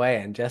in that away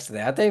end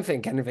yesterday. I don't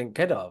think anything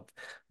could have.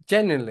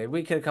 Genuinely,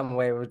 we could have come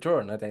away with a draw,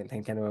 and I don't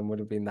think anyone would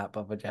have been that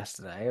bothered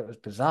yesterday. It was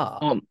bizarre.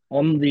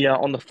 On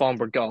the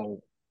Farnborough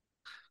goal,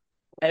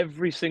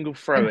 every single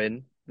throw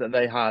in that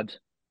they had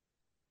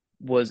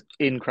was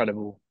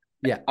incredible.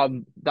 Yeah.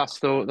 That's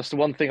the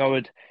one thing I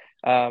would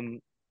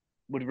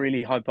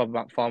really hype up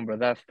about Farnborough.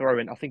 Their throw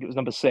in, I think it was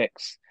number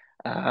 6.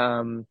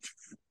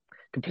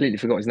 Completely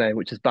forgot his name,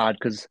 which is bad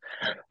because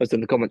I was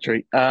doing the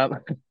commentary.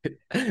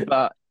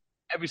 But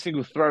every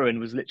single throw in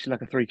was literally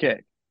like a free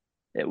kick.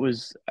 It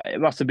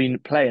must have been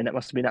playing. It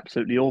must have been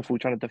absolutely awful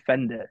trying to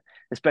defend it,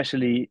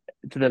 especially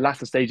to the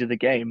latter stage of the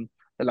game,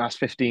 the last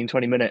 15,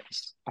 20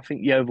 minutes. I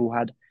think Yeovil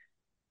had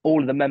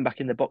all of the men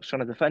back in the box trying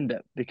to defend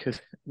it because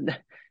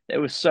they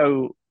were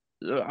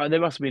they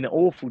must have been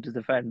awful to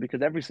defend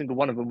because every single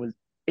one of them was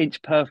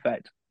inch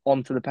perfect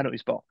onto the penalty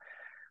spot,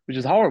 which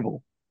is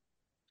horrible.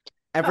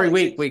 Every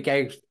week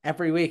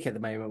at the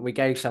moment, we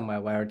go somewhere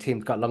where a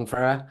team's got long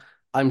thrower.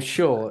 I'm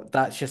sure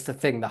that's just a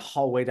thing the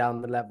whole way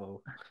down the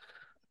level.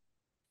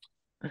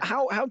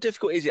 How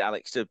difficult is it,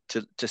 Alex,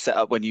 to set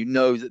up when you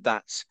know that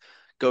that's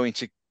going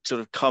to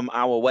sort of come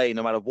our way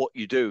no matter what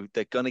you do?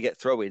 They're going to get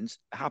throw-ins,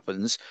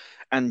 happens,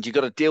 and you've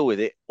got to deal with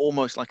it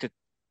almost like a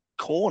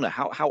corner.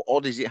 How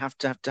odd is it have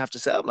to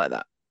set up like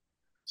that?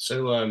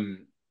 So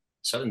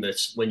something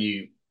that's when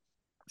you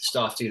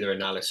start to do their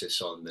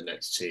analysis on the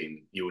next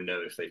team, you will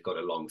know if they've got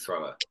a long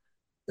thrower.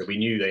 So we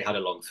knew they had a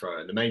long thrower,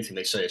 and the main thing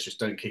they say is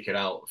just don't kick it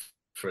out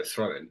for a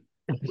throw-in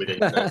within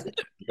the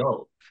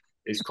goal.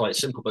 It's quite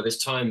simple, but there's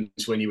times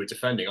when you were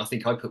defending. I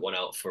think I put one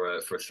out for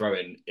a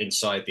throw-in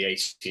inside the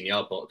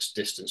 18-yard box,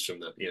 distance from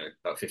the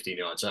about 15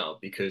 yards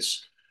out,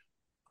 because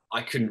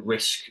I couldn't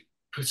risk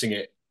putting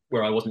it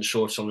where I wasn't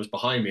sure if someone was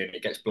behind me and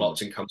it gets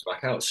blocked and comes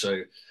back out.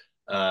 So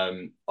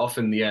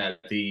often,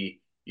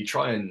 you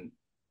try and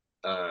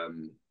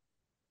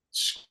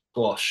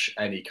squash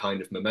any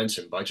kind of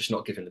momentum by just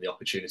not giving them the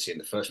opportunity in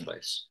the first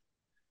place.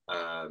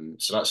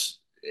 So that's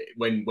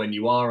when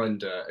you are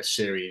under a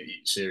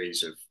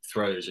series of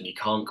throws and you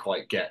can't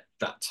quite get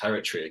that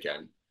territory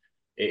again.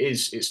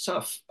 It's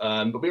tough,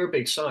 but we're a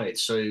big side,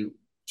 so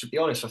to be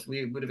honest,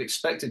 we would have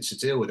expected to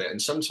deal with it.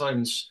 And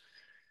sometimes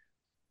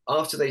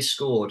after they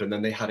scored and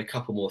then they had a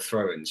couple more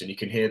throw-ins and you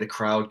can hear the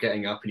crowd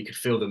getting up and you could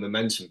feel the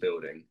momentum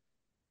building,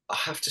 I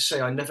have to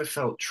say I never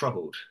felt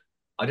troubled.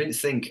 I didn't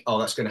think, oh,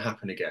 that's going to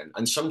happen again.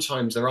 And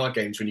sometimes there are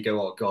games when you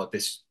go, oh God,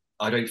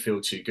 I don't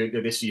feel too good.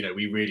 This,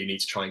 we really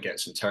need to try and get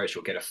some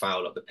territory or get a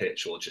foul up the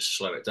pitch or just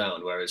slow it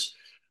down. Whereas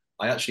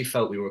I actually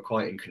felt we were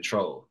quite in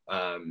control.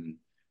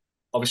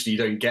 Obviously, you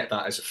don't get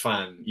that as a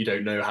fan. You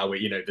don't know how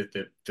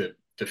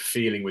the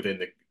feeling within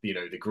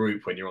the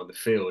group when you're on the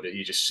field.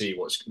 You just see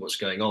what's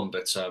going on.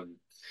 But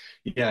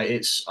yeah,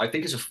 I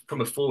think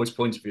from a forwards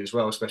point of view as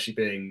well, especially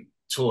being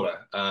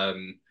taller.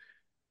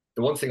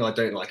 The one thing I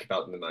don't like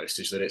about them the most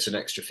is that it's an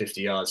extra 50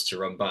 yards to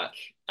run back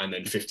and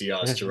then 50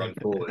 yards to run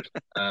forward.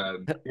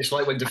 It's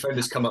like when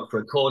defenders come up for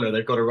a corner,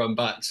 they've got to run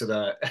back to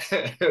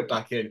the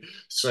back in.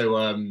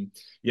 So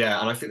yeah,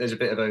 and I think there's a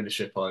bit of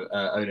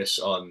onus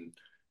on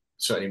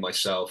certainly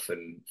myself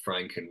and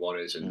Frank and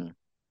Wanners and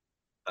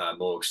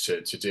Morgs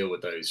to deal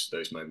with those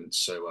moments.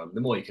 So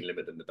the more you can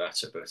limit them, the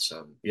better. But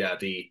yeah,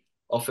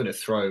 often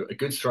a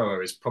good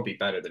thrower is probably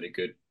better than a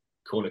good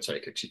corner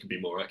taker because you can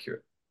be more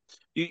accurate.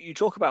 You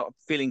talk about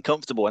feeling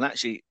comfortable, and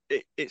actually,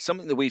 it's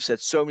something that we've said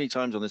so many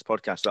times on this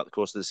podcast throughout the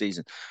course of the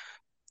season.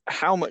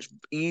 How much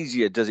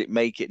easier does it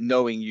make it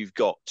knowing you've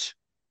got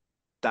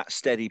that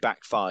steady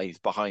back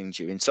five behind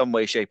you in some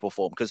way, shape, or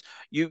form? Because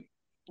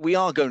we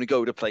are going to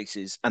go to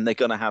places, and they're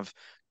going to have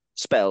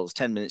spells,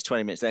 10 minutes,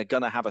 20 minutes. They're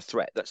going to have a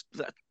threat.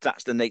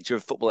 That's the nature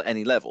of football at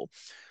any level.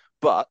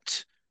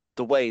 But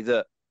the way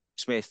that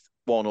Smith,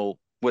 Wannell,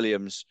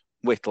 Williams,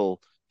 Whittle,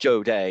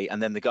 Joe Day,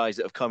 and then the guys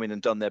that have come in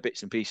and done their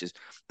bits and pieces,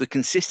 the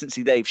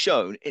consistency they've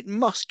shown, it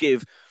must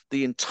give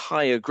the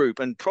entire group,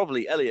 and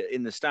probably Elliot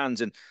in the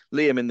stands and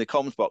Liam in the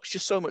comms box,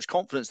 just so much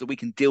confidence that we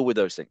can deal with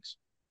those things.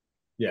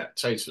 Yeah,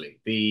 totally.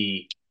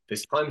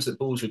 There's times that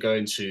balls will go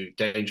into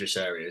dangerous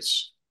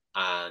areas,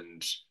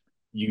 and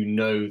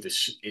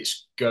this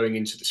it's going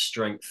into the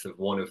strength of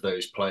one of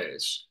those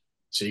players.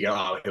 So you go,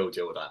 oh, he'll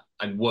deal with that.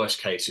 And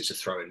worst case, it's a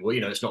throw-in. Well,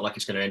 it's not like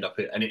it's going to end up,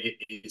 and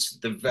it's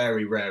the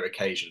very rare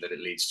occasion that it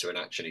leads to an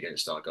action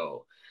against our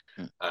goal.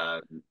 And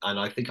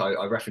I think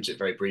I referenced it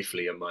very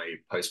briefly in my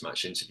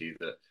post-match interview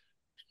that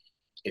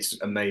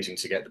it's amazing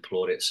to get the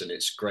plaudits and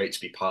it's great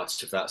to be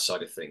part of that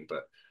side of thing.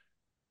 But,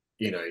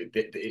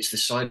 it's the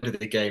side of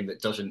the game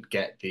that doesn't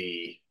get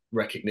the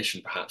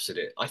recognition perhaps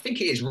I think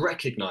it is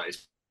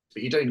recognised,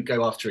 but you don't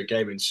go after a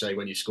game and say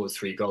when you scored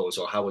 3 goals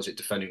or how was it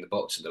defending the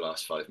box in the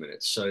last 5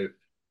 minutes. So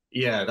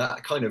yeah,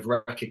 that kind of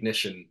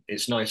recognition,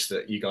 it's nice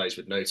that you guys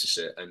would notice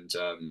it. And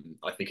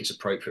I think it's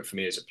appropriate for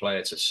me as a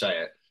player to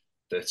say it,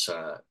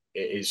 that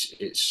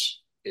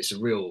it's a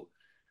real,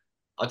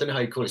 I don't know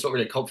how you call it. It's not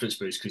really a confidence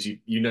boost because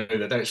you know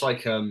that it's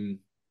like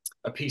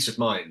a peace of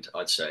mind,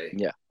 I'd say.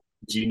 Yeah.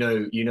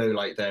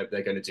 Like they're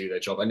going to do their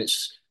job. And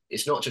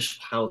it's not just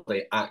how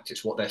they act,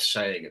 it's what they're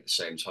saying at the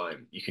same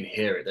time. You can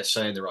hear it. They're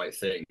saying the right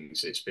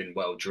things. It's been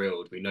well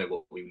drilled. We know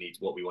what we need,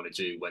 what we want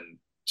to do when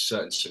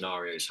certain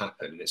scenarios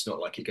happen. And it's not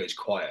like it goes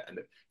quiet. And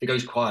if it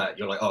goes quiet,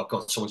 you're like, oh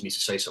God, someone needs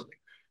to say something.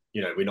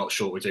 We're not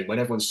sure what we're doing. When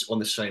everyone's on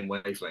the same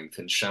wavelength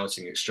and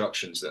shouting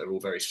instructions that are all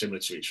very similar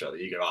to each other,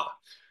 you go,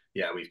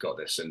 yeah, we've got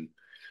this. And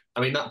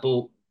I mean, that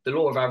ball, the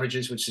law of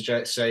averages would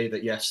say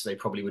that, yes, they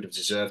probably would have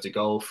deserved a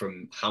goal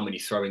from how many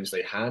throw-ins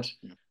they had.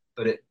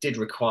 But it did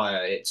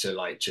require it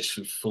to just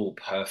fall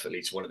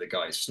perfectly to one of the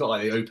guys. It's not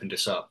like they opened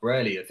us up.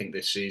 Rarely, I think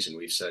this season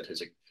we've said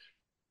has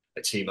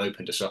a team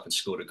opened us up and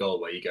scored a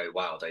goal where you go,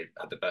 wow, they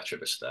had the better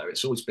of us there.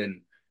 It's always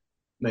been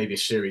maybe a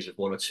series of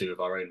 1 or 2 of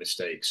our own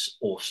mistakes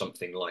or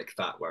something like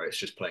that, where it's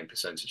just playing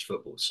percentage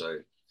football. So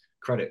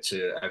credit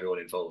to everyone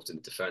involved in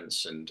the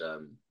defence and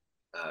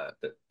for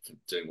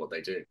doing what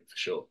they do, for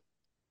sure.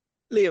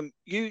 Liam,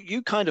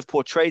 you kind of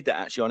portrayed that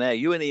actually on air.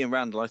 You and Ian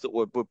Randall, I thought,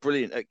 were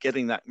brilliant at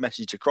getting that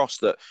message across,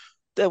 that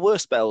there were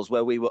spells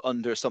where we were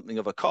under something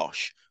of a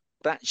cosh,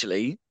 but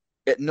actually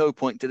at no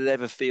point did it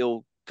ever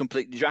feel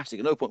completely drastic.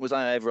 At no point was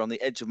I ever on the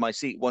edge of my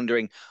seat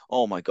wondering,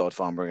 oh my God,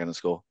 Farnborough are going to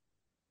score.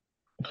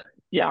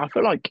 Yeah, I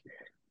feel like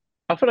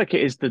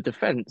it is the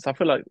defence. I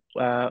feel like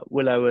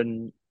Willow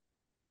and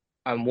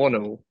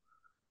Wannell,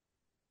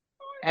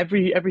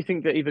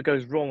 everything that either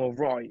goes wrong or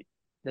right,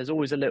 there's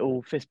always a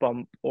little fist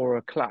bump or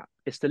a clap.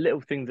 It's the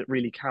little things that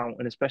really count,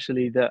 and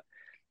especially that,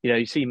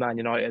 you see Man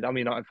United. I'm a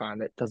United fan.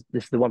 This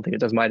is the one thing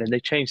that does matter. And they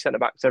change centre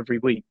backs every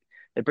week.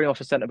 They bring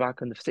off a centre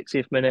back in the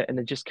 60th minute, and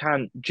they just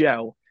can't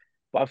gel.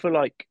 But I feel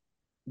like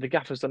the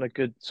gaffer's done a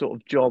good sort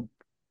of job.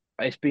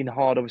 It's been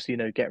hard, obviously,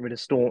 getting rid of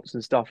Staunts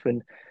and stuff,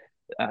 and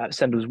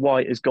Sendles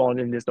White is gone,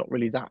 and there's not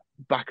really that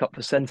backup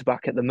for centre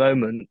back at the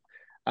moment.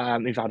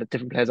 We've had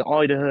different players at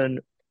Idahan,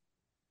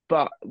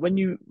 but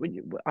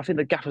I think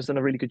the gaffer's done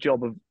a really good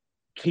job of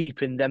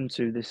keeping them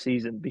to this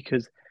season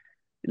because,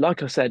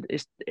 like I said,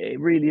 it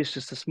really is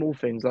just the small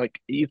things. Like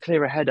you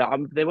clear a header.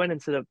 They went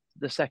into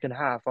the second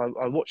half.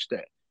 I watched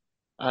it,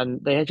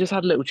 and they had just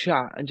had a little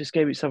chat and just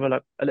gave each other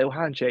like a little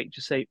handshake,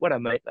 just say, "Well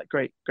done, mate. Like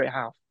great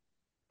half."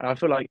 And I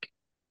feel like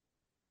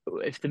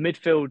if the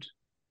midfield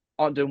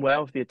aren't doing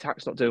well, if the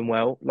attack's not doing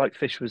well, like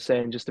Fish was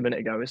saying just a minute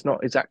ago, it's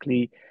not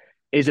exactly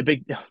it's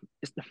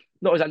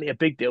not exactly a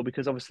big deal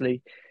because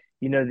obviously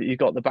that you've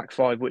got the back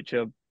five which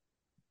are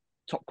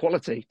top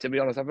quality. To be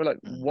honest, I feel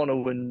like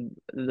Wannell and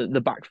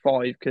the back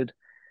five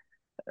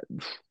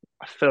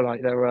I feel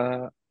like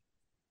they're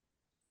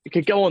it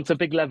could go on to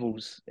big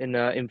levels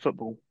in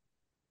football.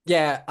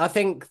 Yeah, I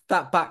think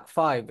that back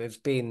five has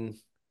been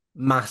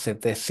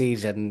massive this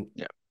season.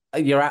 Yeah.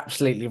 You're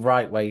absolutely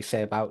right where you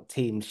say about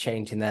teams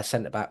changing their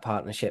centre-back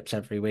partnerships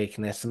every week,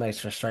 and it's the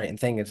most frustrating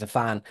thing as a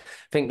fan. I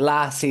think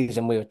last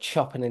season we were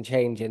chopping and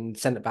changing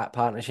centre-back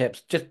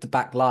partnerships, just the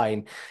back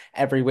line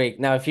every week.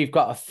 Now, if you've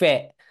got a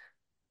fit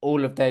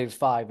all of those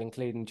five,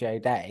 including Joe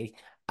Day,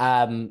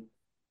 they're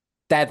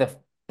the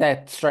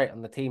they're straight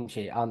on the team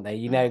sheet, aren't they?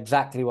 You know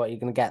exactly what you're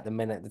going to get the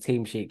minute the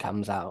team sheet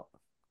comes out.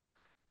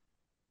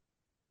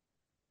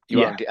 You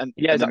are Yeah, indeed. And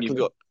yeah, then you've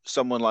exactly. got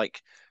someone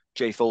like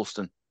Jay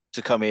Folston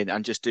to come in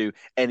and just do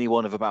any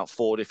one of about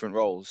four different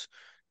roles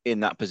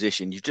in that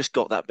position. You've just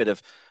got that bit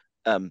of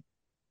um,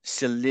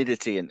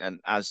 solidity, and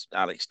as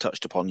Alex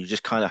touched upon, you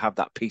just kind of have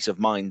that peace of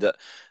mind that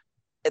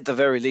at the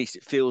very least,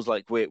 it feels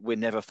like we're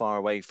never far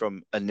away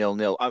from a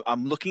 0-0.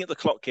 I'm looking at the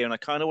clock here, and I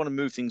kind of want to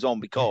move things on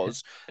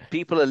because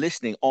people are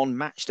listening on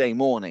match day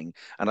morning,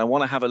 and I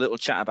want to have a little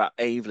chat about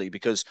Aveley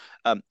because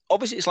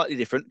obviously it's slightly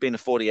different, being a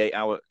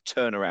 48-hour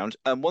turnaround.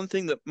 And one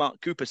thing that Mark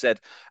Cooper said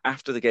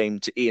after the game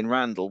to Ian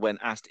Randall, when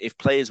asked if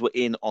players were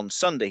in on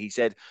Sunday, he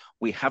said,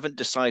 "We haven't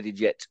decided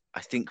yet.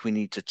 I think we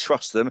need to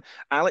trust them."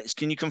 Alex,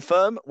 can you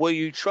confirm? Were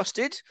you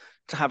trusted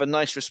to have a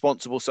nice,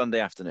 responsible Sunday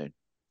afternoon?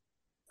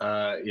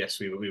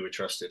 Yes, we were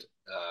trusted,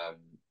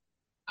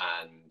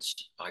 and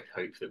I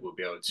hope that we'll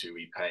be able to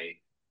repay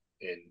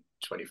in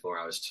 24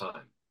 hours'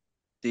 time.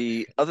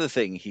 The other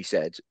thing he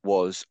said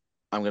was,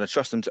 "I'm going to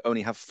trust them to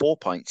only have 4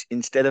 pints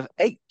instead of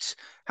 8."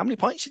 How many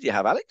pints did you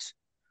have, Alex?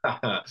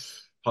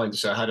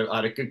 Pints. So I had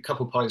a good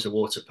couple pints of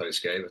water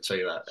post game. I'll tell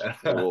you that.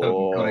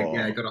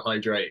 Got to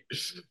hydrate.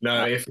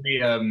 No,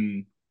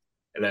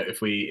 That-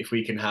 if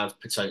we can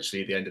have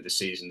potentially the end of the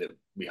season that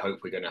we hope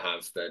we're going to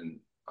have, then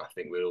I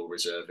think we'll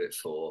reserve it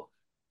for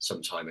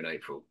sometime in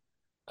April.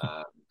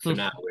 For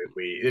now,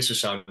 this will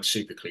sound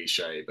super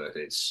cliche, but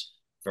it's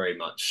very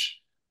much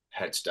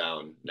heads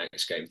down.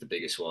 Next game's the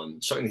biggest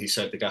one. Something he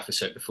said, the gaffer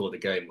said before the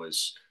game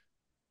was,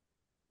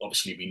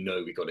 obviously we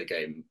know we got a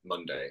game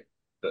Monday,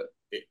 but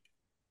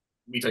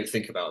we don't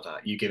think about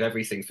that. You give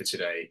everything for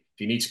today.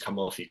 If you need to come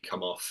off, you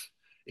come off.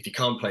 If you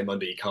can't play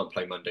Monday, you can't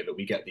play Monday. But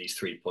we get these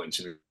 3 points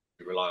and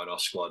we rely on our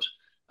squad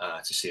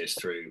to see us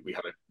through. We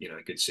have a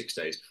good 6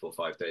 days before,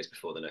 5 days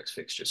before the next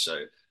fixture.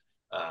 So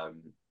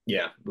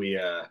yeah, we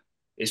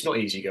it's not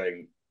easy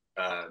going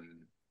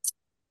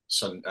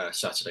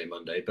Saturday,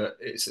 Monday, but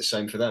it's the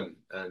same for them.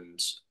 And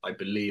I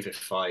believe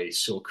if I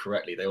saw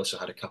correctly, they also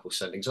had a couple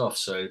sendings off.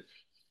 So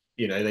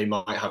they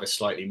might have a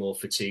slightly more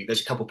fatigue.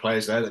 There's a couple of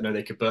players there that know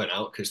they could burn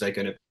out because they're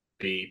going to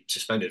be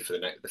suspended for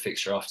the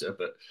fixture after.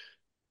 But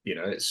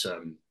it's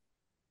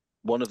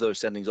One of those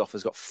sendings off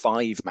has got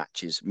 5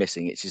 matches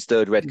missing. It's his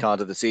third red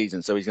card of the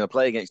season, so he's going to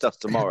play against us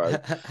tomorrow,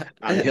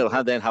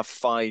 and then have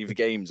 5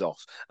 games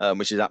off,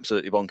 which is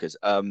absolutely bonkers.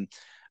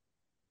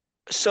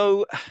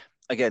 So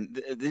again,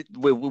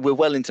 we're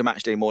well into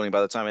match day morning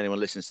by the time anyone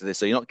listens to this,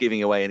 so you're not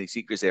giving away any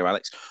secrets here,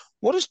 Alex.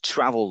 What does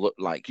travel look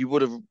like? You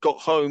would have got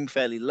home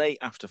fairly late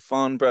after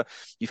Farnborough.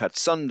 You've had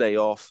Sunday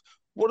off.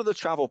 What are the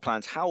travel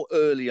plans? How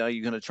early are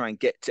you going to try and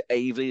get to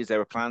Aveley? Is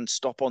there a planned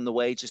stop on the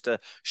way just to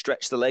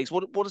stretch the legs?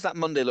 What does that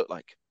Monday look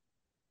like?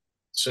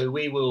 So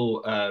we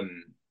will,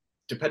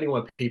 depending on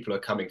where people are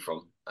coming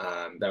from,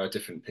 there are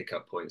different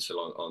pickup points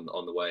along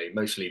on the way.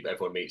 Mostly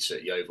everyone meets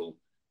at Yeovil,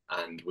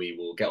 and we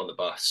will get on the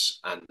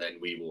bus, and then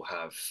we will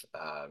have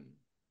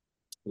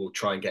we'll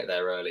try and get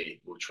there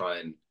early. We'll try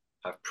and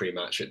have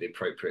pre-match at the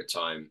appropriate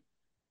time,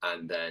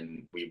 and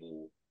then we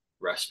will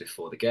rest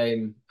before the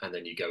game, and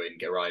then you go in,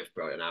 arrive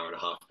about an hour and a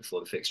half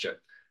before the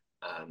fixture,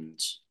 and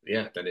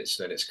yeah, then it's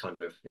kind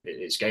of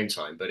it's game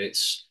time. But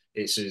it's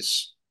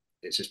as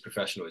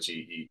professional as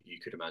you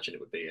could imagine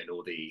it would be, and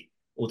all the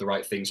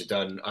right things are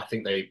done. I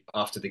think they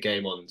after the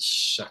game on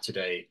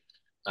Saturday,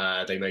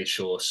 they made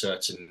sure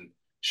certain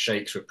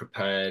shakes were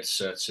prepared,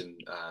 certain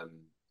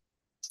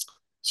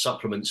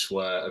supplements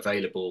were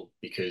available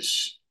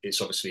because it's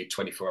obviously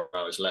 24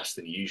 hours less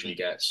than you usually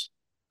get.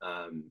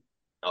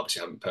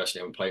 Obviously, I haven't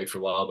played for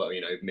a while, but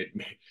mid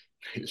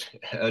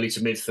early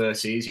to mid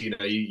 30s, you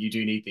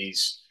do need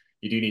these.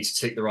 You do need to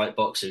tick the right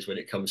boxes when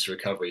it comes to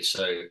recovery.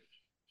 So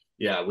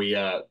yeah, we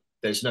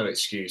there's no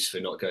excuse for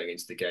not going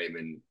into the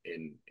game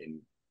in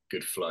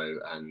good flow,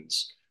 and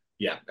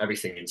yeah,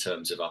 everything in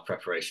terms of our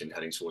preparation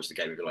heading towards the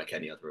game would be like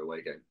any other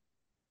away game.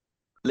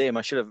 Liam,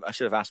 I should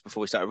have asked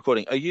before we started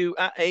recording. Are you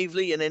at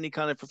Aveley in any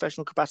kind of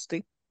professional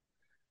capacity?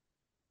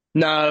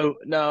 No,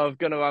 I'm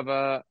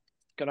gonna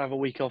have a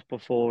week off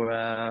before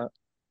I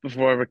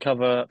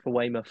recover for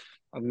Weymouth.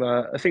 I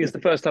think it's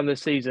the first time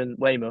this season,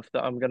 Weymouth,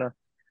 that I'm gonna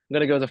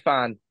go as a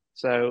fan.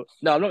 So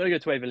no, I'm not gonna go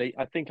to Waverley.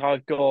 I think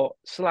I've got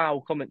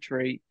Slough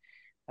commentary,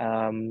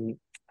 and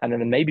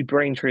then maybe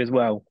Braintree as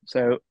well.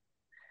 So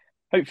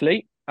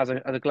hopefully, as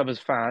a Glovers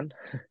fan,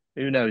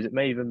 who knows? It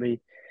may even be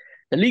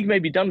the league may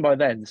be done by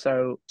then.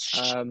 So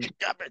yeah, I'm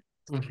joking.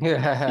 But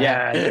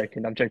yeah,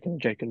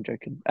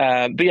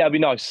 it'd be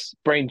nice.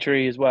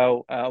 Braintree as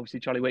well. Obviously,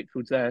 Charlie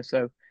Wakefield's there,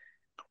 so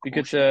be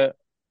good to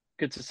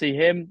see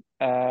him.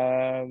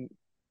 Hopefully,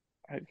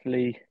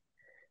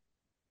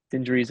 his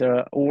injuries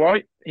are all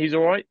right. He's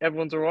all right.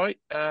 Everyone's all right.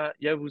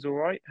 Yeovil's all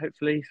right.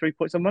 Hopefully, 3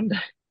 points on Monday.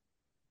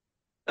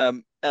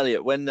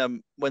 Elliot, when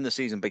the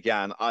season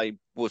began, I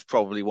was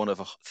probably one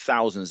of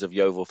thousands of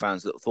Yeovil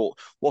fans that thought,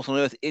 "What on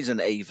earth is an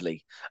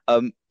Aveley?"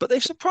 But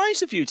they've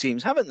surprised a few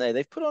teams, haven't they?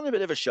 They've put on a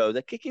bit of a show.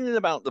 They're kicking in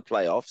about the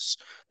playoffs.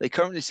 They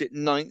currently sit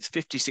ninth,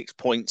 56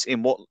 points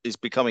in what is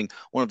becoming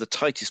one of the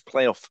tightest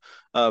playoff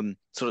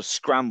sort of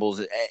scrambles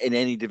in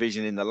any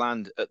division in the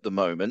land at the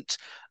moment.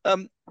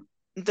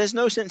 There's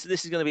no sense that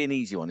this is going to be an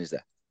easy one, is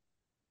there?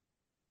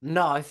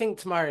 No, I think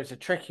tomorrow's a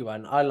tricky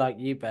one. I, like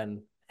you,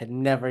 Ben, had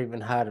never even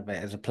heard of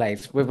it as a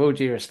place, with all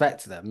due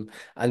respect to them,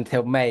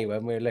 until May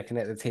when we were looking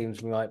at the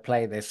teams we might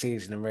play this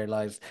season and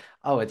realised,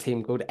 oh, a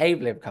team called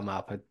Able have come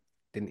up. I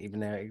didn't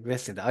even know it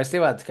existed. I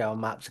still had to go on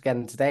maps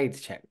again today to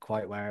check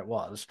quite where it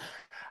was.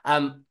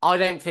 I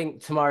don't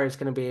think tomorrow's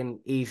going to be an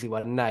easy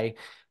one. No,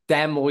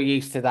 they're more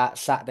used to that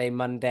Saturday,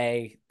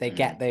 Monday. They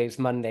get those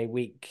Monday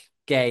week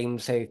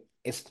games, so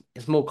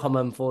it's more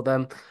common for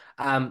them.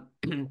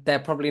 They're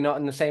probably not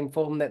in the same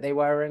form that they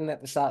were in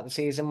at the start of the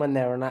season when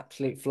they were an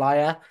absolute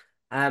flyer.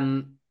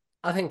 Um,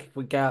 I think if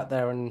we go out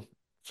there and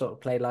sort of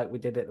play like we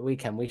did at the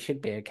weekend, we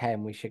should be okay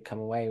and we should come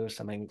away with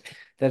something.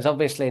 There's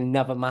obviously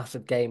another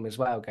massive game as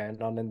well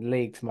going on in the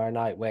league tomorrow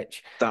night,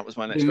 which That was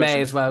my we next may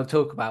question. as well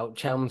talk about.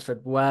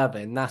 Chelmsford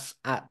Worthing. That's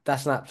an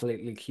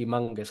absolutely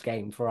humongous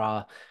game for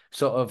our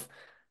sort of,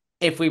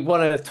 if we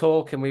want to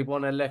talk and we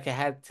want to look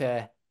ahead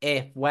to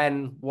if,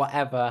 when,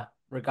 whatever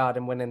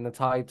regarding winning the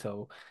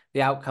title,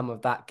 the outcome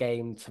of that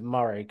game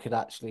tomorrow could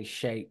actually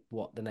shape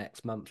what the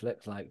next month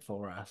looks like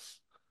for us.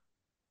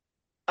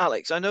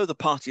 Alex, I know the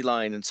party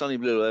line, and Sonny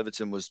Blue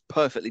Everton was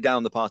perfectly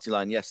down the party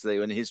line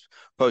yesterday in his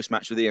post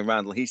match with Ian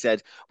Randall. He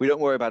said, "We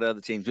don't worry about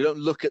other teams. We don't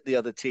look at the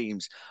other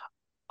teams."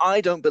 I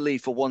don't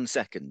believe for one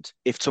second,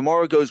 if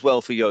tomorrow goes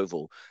well for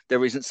Yeovil,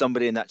 there isn't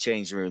somebody in that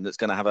changing room that's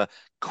going to have a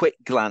quick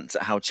glance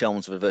at how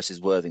Chelmsford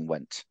versus Worthing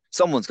went.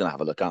 Someone's going to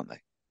have a look, aren't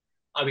they?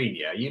 I mean,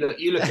 yeah, you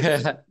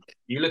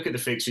look at the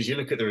fixtures, you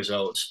look at the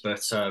results,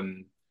 but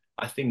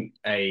I think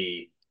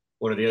a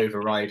one of the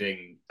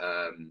overriding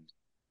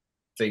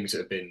things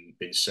that have been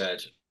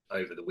said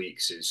over the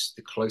weeks is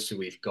the closer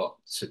we've got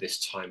to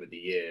this time of the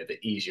year, the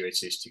easier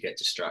it is to get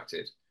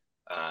distracted.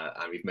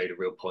 And we've made a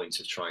real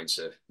point of trying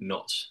to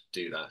not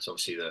do that. So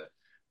obviously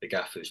the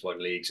gaffer's won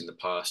leagues in the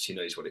past. He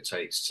knows what it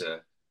takes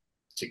to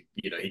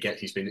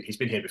he's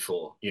been here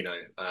before,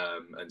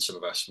 and some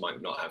of us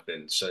might not have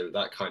been. So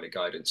that kind of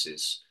guidance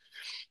is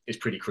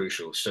pretty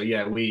crucial. So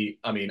yeah, I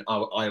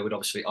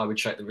would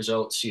check the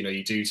results.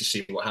 You do to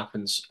see what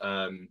happens,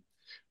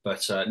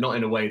 but not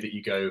in a way that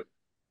you go,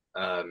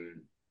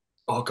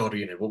 oh God,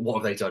 what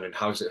have they done and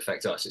how does it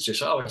affect us? It's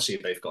just, oh, I see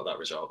they've got that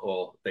result,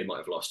 or they might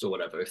have lost, or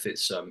whatever. If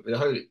it's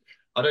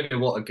I don't know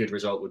what a good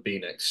result would be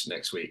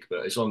next week,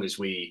 but as long as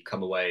we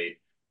come away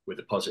with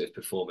a positive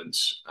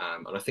performance,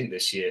 and I think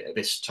this year, at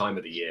this time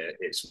of the year,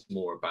 it's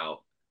more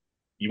about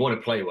you want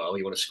to play well,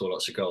 you want to score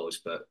lots of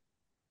goals, but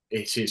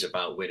it is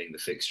about winning the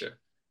fixture.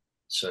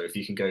 So if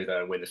you can go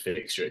there and win the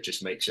fixture, it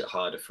just makes it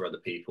harder for other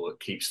people. It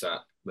keeps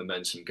that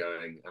momentum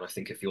going. And I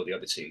think if you're the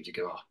other teams, you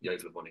go, oh,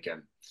 Yeovil have won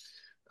again.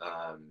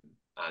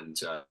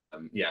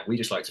 Yeah, we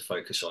just like to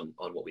focus on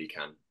what we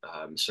can.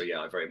 So yeah,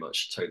 I very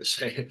much toe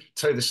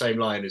the same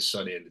line as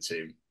Sonny and the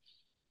team.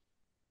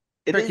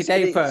 Tricky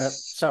day for,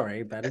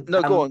 sorry, Ben.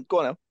 No, go on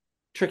now.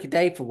 Tricky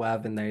day for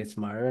Worthing though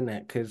tomorrow, isn't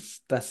it?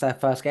 Because that's their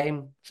first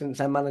game since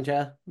their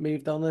manager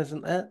moved on,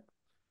 isn't it?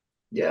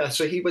 Yeah,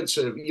 so he went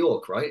to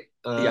York, right?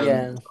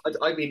 Yeah.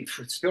 I mean,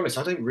 to be honest,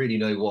 I don't really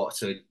know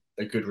what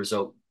a good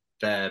result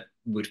there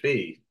would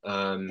be.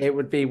 It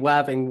would be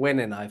Worthing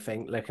winning, I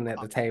think, looking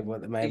at the table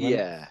at the moment.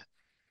 Yeah,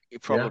 Yeah,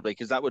 probably,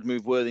 because that would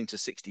move Worthing to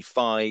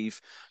 65,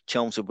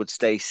 Chelmsford would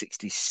stay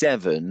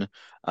 67,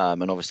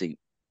 and obviously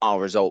our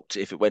result,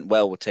 if it went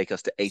well, would take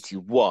us to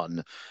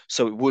 81.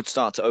 So it would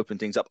start to open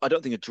things up. I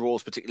don't think a draw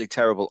is particularly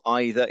terrible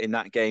either in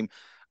that game.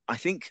 I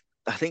think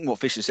what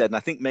Fisher said, and I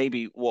think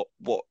maybe what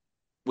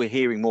we're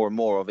hearing more and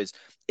more of is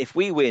if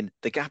we win,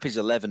 the gap is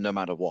 11 no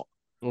matter what.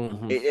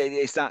 Mm-hmm.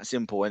 It's that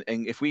simple. And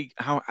if we,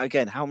 how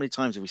many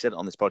times have we said it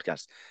on this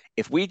podcast?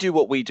 If we do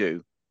what we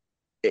do,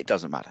 it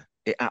doesn't matter.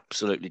 It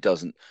absolutely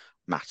doesn't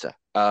matter.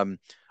 I'm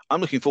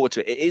looking forward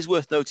to it. It is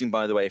worth noting,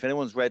 by the way, if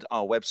anyone's read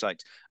our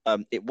website,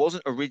 it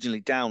wasn't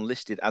originally down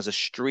listed as a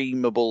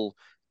streamable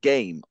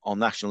game on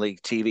National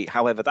League TV.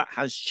 However, that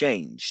has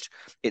changed.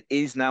 It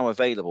is now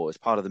available as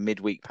part of the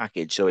midweek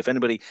package. So if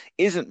anybody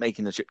isn't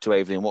making the trip to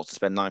Aveley and wants to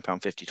spend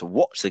 £9.50 to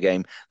watch the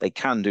game, they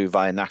can do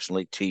via National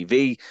League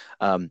TV.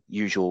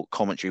 Usual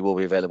commentary will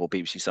be available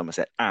BBC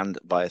Somerset and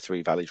via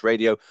Three Valleys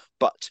Radio.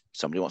 But if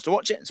somebody wants to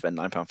watch it and spend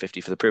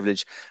 £9.50 for the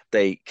privilege,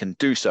 they can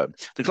do so.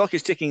 The clock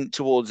is ticking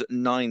towards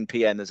 9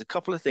 p.m. There's a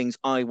couple of things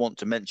I want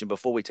to mention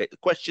before we take the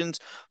questions.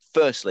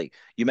 Firstly,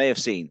 you may have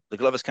seen the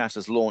Gloverscast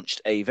has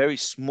launched a very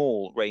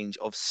small range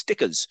of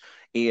stickers.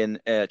 Ian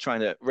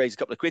trying to raise a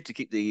couple of quid to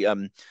keep the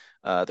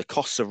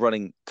costs of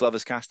running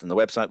Gloverscast and the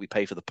website. We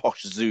pay for the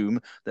posh Zoom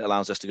that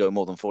allows us to go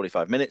more than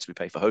 45 minutes. We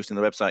pay for hosting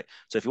the website.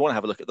 So if you want to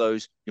have a look at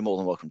those, you're more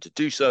than welcome to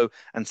do so.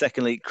 And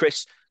secondly,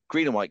 Chris,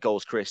 Green and White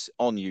Goals Chris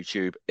on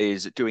YouTube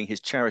is doing his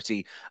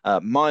charity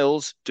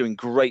miles, doing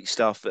great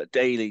stuff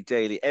daily,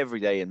 every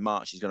day in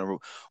March. He's going to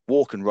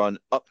walk and run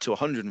up to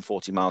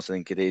 140 miles, I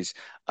think it is,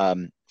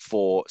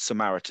 for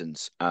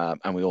Samaritans.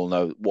 And we all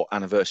know what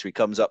anniversary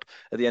comes up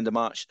at the end of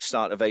March,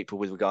 start of April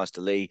with regards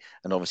to Lee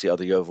and obviously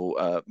other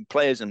Yeovil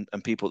players and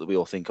people that we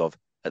all think of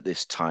at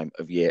this time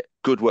of year.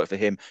 Good work for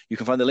him. You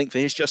can find the link for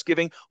his Just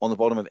Giving on the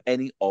bottom of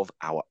any of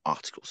our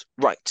articles.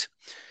 Right.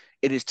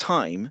 It is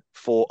time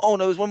for, oh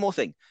no, there's one more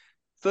thing.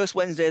 First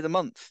Wednesday of the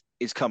month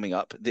is coming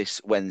up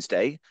this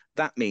Wednesday.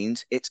 That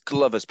means it's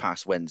Glover's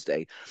Pass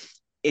Wednesday.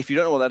 If you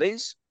don't know what that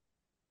is,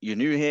 you're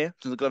new here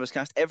to the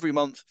Gloverscast. Every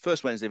month,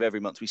 first Wednesday of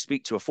every month, we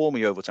speak to a former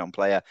Yeovil Town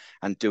player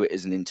and do it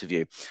as an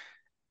interview.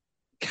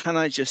 Can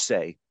I just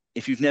say,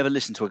 if you've never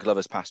listened to a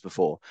Glover's Pass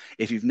before,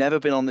 if you've never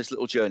been on this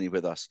little journey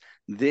with us,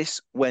 this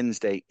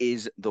Wednesday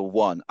is the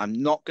one. I'm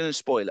not going to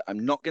spoil it.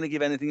 I'm not going to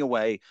give anything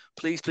away.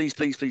 Please, please,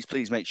 please, please,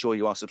 please make sure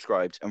you are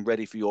subscribed and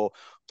ready for your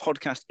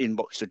podcast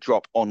inbox to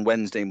drop on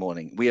Wednesday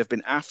morning. We have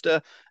been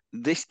after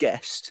this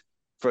guest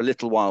for a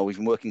little while. We've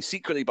been working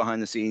secretly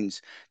behind the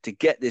scenes to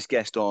get this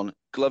guest on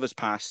Glover's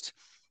Pass.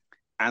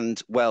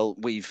 And, well,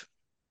 we've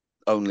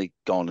only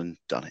gone and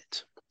done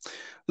it.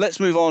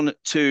 Let's move on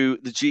to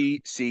the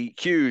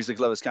GCQs, the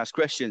Gloverscast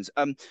questions.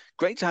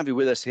 Great to have you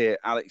with us here,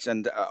 Alex.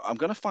 And I'm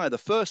going to fire the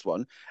first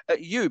one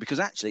at you because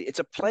actually it's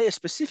a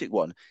player-specific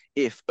one,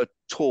 if at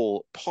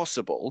all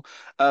possible.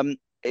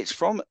 It's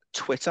from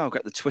Twitter. I'll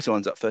get the Twitter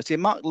ones up first here.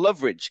 Mark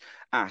Loveridge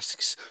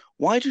asks,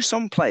 why do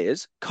some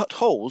players cut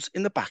holes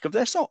in the back of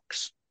their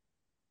socks?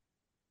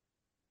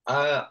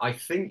 I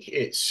think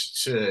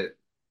it's to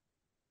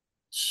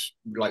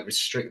like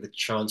restrict the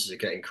chances of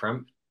getting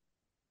cramp.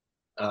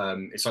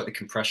 It's like the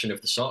compression of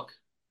the sock.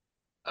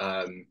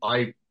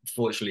 I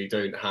fortunately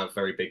don't have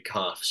very big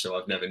calves, so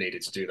I've never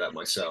needed to do that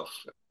myself.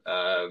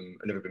 I've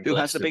never been Who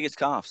has blessed. the biggest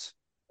calves?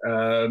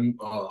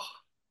 Oh,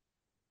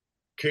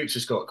 Coops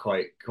has got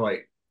quite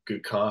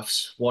good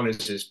calves. One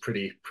is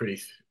pretty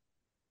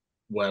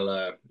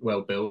well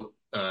built.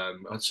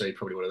 I'd say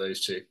probably one of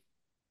those two.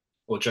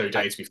 Or Joe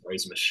Day, to be fair,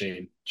 he's a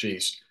machine.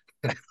 Jeez.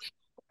 But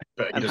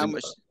he And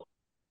doesn't.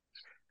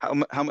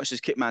 how much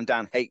does Kitman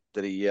Dan hate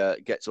that he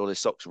gets all his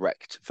socks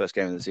wrecked first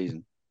game of the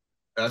season?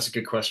 That's a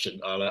good question.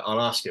 I'll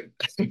ask him.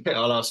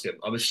 I'll ask him.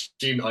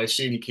 I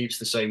assume he keeps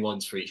the same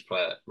ones for each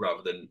player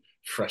rather than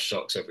fresh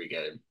socks every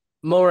game.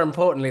 More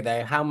importantly,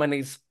 though, how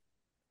many's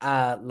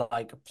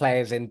like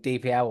players in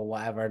DPL or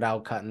whatever are now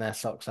cutting their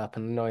socks up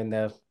and annoying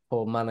the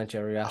poor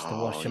manager who has to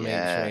wash them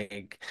each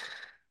week?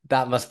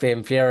 That must be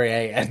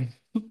infuriating.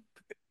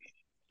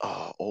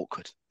 Oh,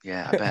 awkward.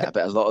 Yeah, I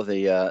bet a lot of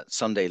the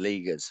Sunday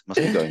leaguers must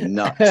be going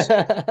nuts.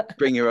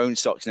 Bring your own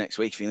socks next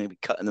week if you're going to be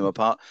cutting them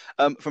apart.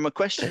 From a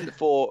question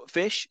for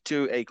Fish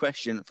to a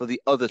question for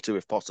the other two,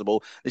 if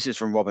possible. This is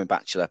from Robin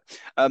Batchelor.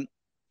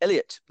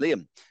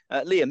 Liam,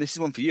 this is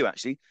one for you,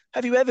 actually.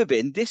 Have you ever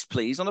been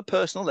displeased on a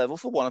personal level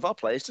for one of our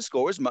players to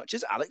score as much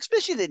as Alex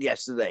Fisher did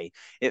yesterday?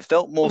 It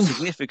felt more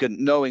significant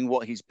knowing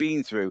what he's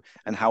been through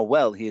and how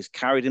well he has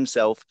carried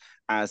himself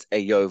as a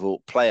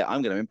Yeovil player.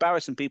 I'm going to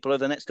embarrass some people over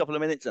the next couple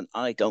of minutes, and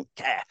I don't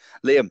care.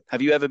 Liam,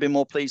 have you ever been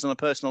more pleased on a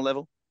personal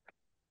level?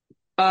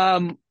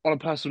 On a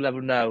personal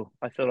level, no.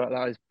 I feel like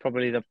that is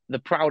probably the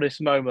proudest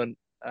moment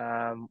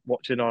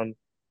watching on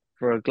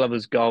for a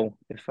Glover's goal,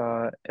 if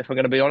I'm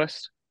going to be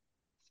honest.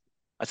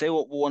 I tell you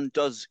what, one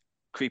does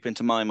creep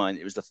into my mind.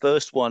 It was the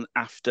first one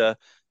after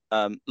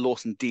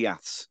Lawson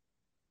Diath's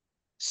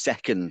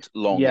second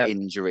long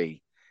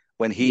injury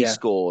when he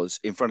scores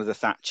in front of the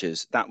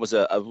Thatchers. That was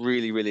a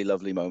really, really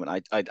lovely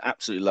moment. I'd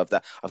absolutely love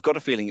that. I've got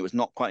a feeling it was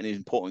not quite an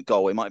important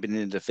goal. It might have been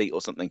in a defeat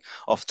or something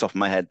off the top of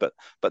my head, but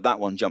that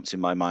one jumps in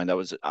my mind. I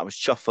was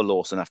chuffed for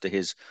Lawson after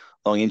his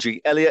long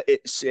injury. Elliot,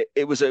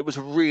 it was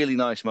a really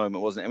nice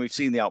moment, wasn't it? And we've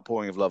seen the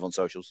outpouring of love on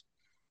socials.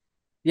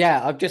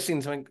 Yeah, I've just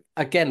seen something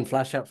again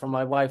flash up from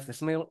my wife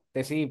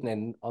this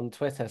evening on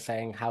Twitter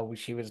saying how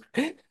she was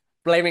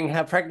blaming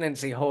her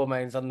pregnancy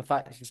hormones on the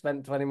fact that she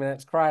spent 20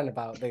 minutes crying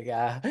about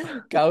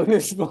the goal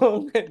this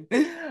morning.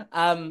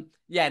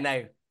 Yeah,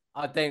 no,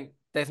 I don't.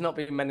 There's not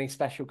been many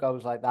special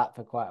goals like that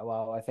for quite a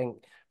while. I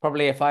think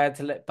probably if I had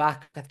to look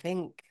back, I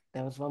think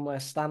there was one where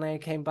Stano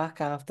came back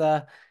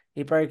after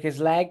he broke his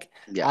leg.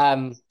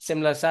 Yeah.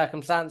 Similar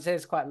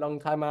circumstances, quite a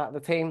long time out of the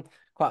team.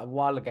 Quite a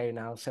while ago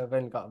now, so I've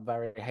only got a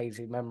very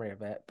hazy memory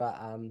of it. But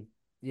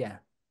yeah,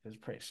 it was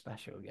pretty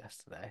special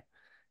yesterday.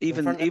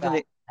 Even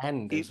the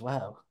end as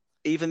well.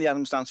 Even the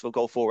Adam Stansfield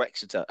goal for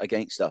Exeter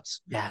against us.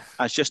 Yeah.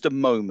 As just a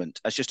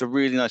moment, as just a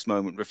really nice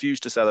moment.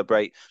 Refused to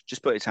celebrate,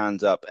 just put his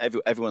hands up.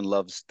 Everyone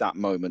loves that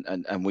moment,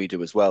 and we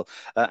do as well.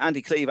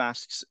 Andy Cleve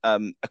asks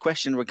a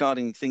question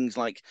regarding things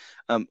like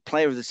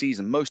player of the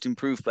season, most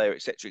improved player,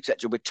 etc.,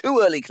 etc. We're too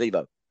early,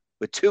 Clevo.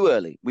 We're too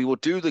early. We will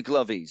do the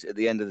Glovies at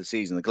the end of the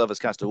season. The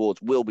Gloverscast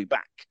Awards will be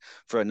back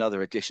for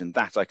another edition.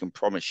 That I can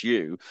promise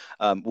you.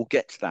 We'll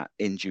get to that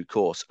in due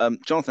course.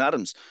 Jonathan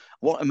Adams,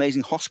 what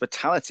amazing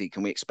hospitality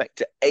can we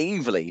expect at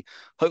Aveley?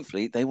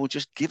 Hopefully, they will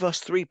just give us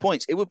 3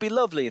 points. It would be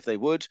lovely if they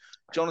would.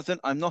 Jonathan,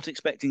 I'm not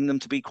expecting them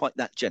to be quite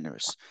that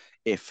generous.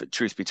 if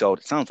truth be told,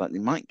 it sounds like they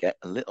might get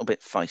a little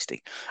bit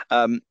feisty.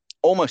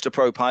 Almost a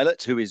pro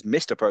pilot who is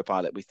Mr. Pro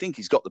Pilot. We think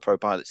he's got the pro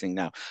pilot thing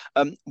now.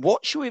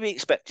 What should we be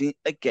expecting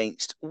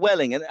against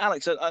Welling? And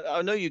Alex,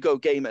 I know you go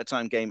game at a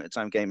time, game at a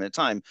time, game at a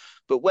time,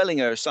 but Welling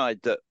are a side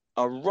that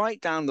are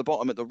right down the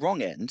bottom at the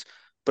wrong end,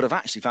 but have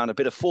actually found a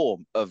bit of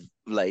form of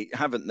late,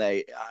 haven't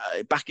they?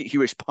 Back at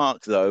Hewish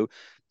Park, though,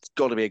 it's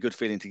got to be a good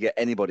feeling to get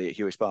anybody at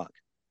Hewish Park.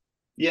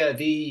 Yeah,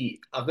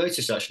 I've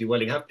noticed actually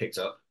Welling have picked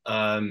up.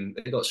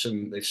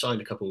 They've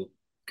signed a couple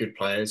good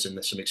players and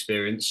there's some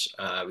experience.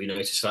 We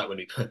noticed that when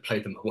we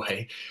played them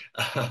away.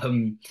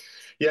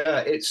 Yeah,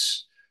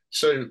 it's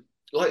so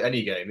like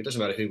any game, it doesn't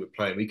matter who we're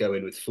playing, we go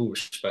in with full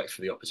respect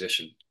for the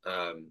opposition.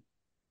 I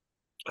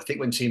think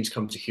when teams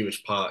come to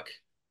Hewish Park,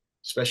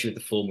 especially with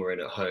the form we're in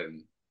at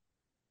home,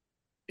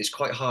 it's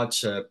quite hard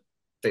to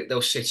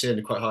they'll sit in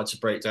and quite hard to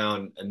break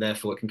down, and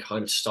therefore it can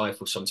kind of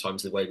stifle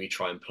sometimes the way we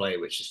try and play,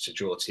 which is to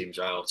draw teams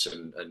out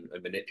and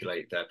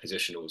manipulate their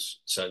positional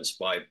sense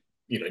by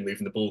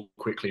moving the ball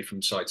quickly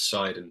from side to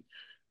side and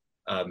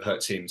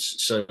hurt teams.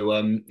 So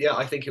yeah,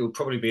 I think it will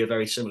probably be a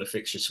very similar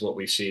fixture to what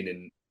we've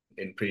seen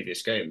in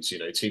previous games.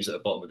 Teams at the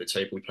bottom of the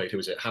table. We played, who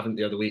was it? Haven't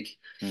the other week.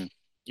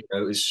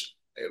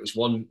 It was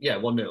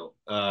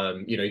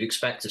 1-0. You'd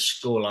expect a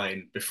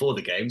scoreline before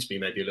the game to be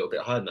maybe a little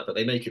bit higher than that, but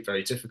they make it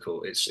very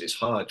difficult. It's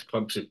hard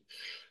clubs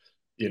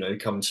to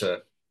come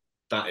to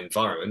that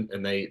environment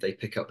and they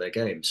pick up their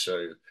game.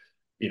 So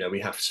we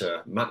have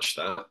to match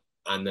that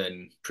and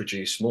then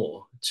produce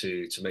more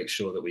to make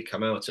sure that we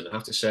come out. And I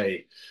have to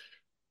say,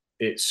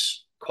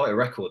 it's quite a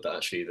record that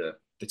actually the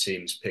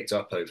team's picked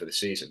up over the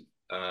season.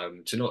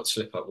 To not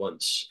slip up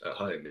once at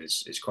home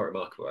is quite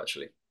remarkable,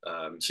 actually.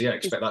 So yeah,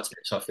 expect that to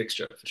be a tough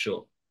fixture for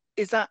sure.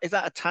 Is that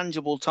a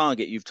tangible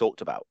target you've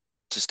talked about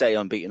to stay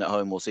unbeaten at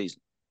home all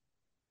season?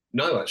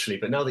 No, actually,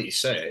 but now that you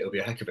say it, it'll be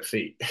a heck of a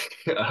feat.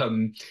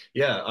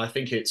 Yeah, I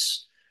think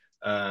it's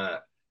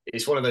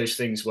one of those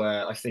things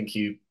where I think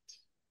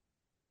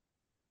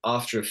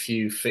after a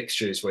few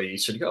fixtures where you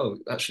sort of go, oh,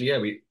 actually,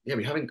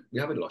 we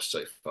haven't lost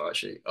so far,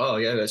 actually. Oh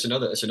yeah, that's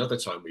another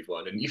time we've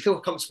won, and you feel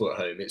comfortable at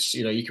home. It's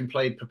you can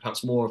play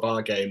perhaps more of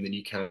our game than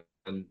you can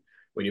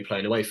when you're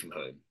playing away from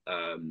home.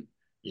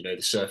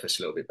 The surface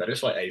a little bit better.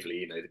 It's like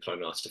Averley, the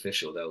Clone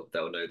Artificial.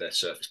 They'll know their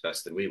surface better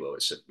than we will.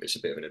 It's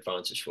a bit of an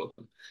advantage for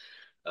them.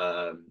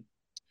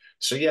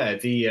 So yeah,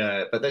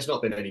 but there's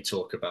not been any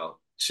talk about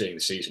seeing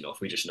the season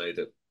off. We just know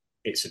that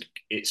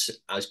it's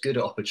as good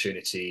an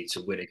opportunity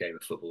to win a game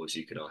of football as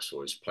you can ask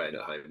for, is playing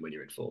at home when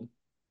you're in form.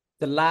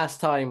 The last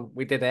time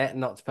we did it,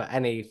 not to put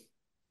any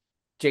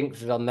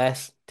jinxes on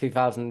this,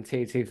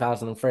 2002,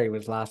 2003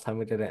 was the last time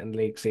we did it in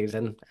league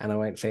season, and I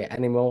won't say it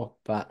anymore,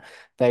 but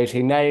those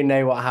who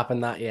know what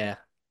happened that year.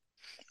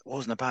 It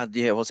wasn't a bad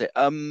year, was it?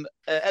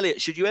 Elliot,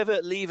 should you ever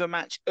leave a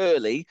match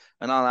early?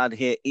 And I'll add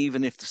here,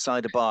 even if the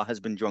cider bar has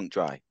been drunk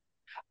dry.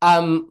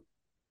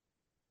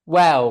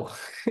 Well,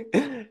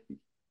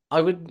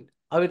 I would,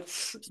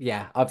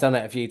 yeah, I've done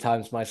it a few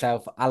times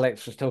myself.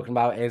 Alex was talking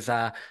about his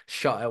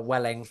shot at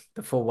Welling,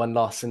 the 4-1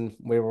 loss, and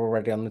we were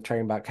already on the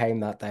train back home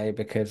that day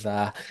because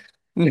not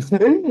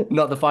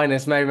the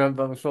finest moment,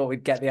 but we thought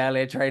we'd get the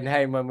earlier train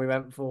home when we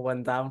went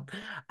 4-1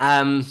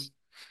 down.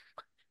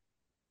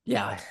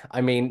 Yeah,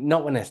 I mean,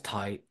 not when it's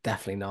tight,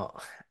 definitely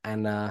not.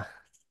 And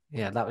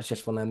yeah, that was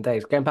just one of them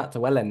days. Going back to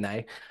Welling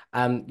though,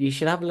 you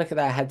should have a look at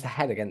their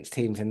head-to-head against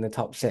teams in the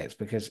top 6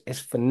 because it's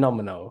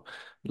phenomenal.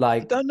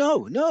 Like,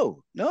 No,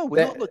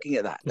 we're not looking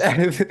at that.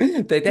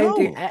 They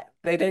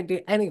don't do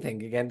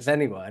anything against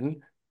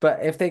anyone. But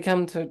if they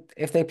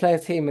play a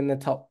team in the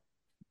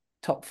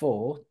top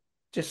 4,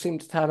 just seem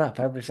to turn up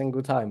every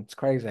single time. It's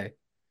crazy.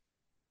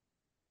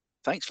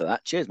 Thanks for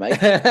that. Cheers, mate.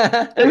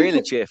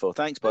 Really cheerful.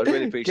 Thanks, bud.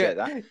 Really appreciate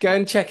that. Go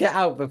and check it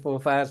out before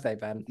Thursday,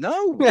 Ben.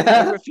 No,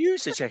 I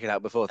refuse to check it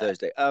out before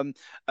Thursday.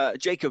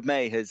 Jacob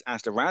May has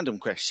asked a random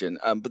question,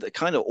 but that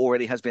kind of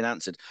already has been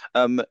answered.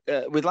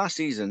 With last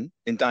season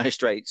in dire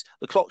straits,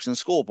 the clocks and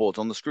scoreboards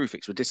on the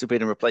Screwfix were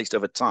disappeared and replaced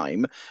over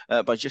time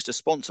by just a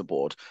sponsor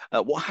board.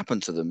 What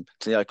happened to them,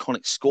 to the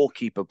iconic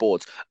scorekeeper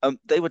boards?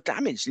 They were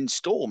damaged in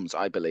storms,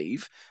 I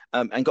believe,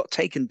 and got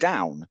taken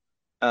down.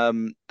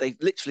 They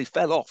literally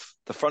fell off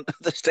the front of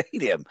the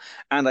stadium.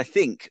 And I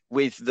think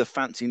with the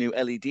fancy new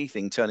LED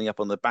thing turning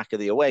up on the back of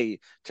the away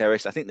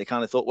terrace, I think they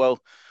kind of thought, well,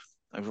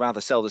 I'd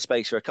rather sell the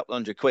space for a couple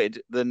 £100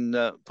 than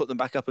put them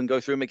back up and go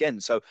through them again.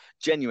 So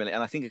genuinely,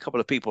 and I think a couple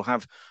of people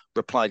have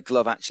replied,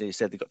 Glove actually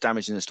said they got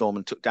damaged in the storm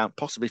and took down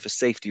possibly for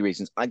safety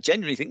reasons. I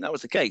genuinely think that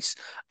was the case.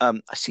 I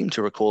seem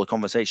to recall a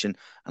conversation,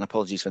 and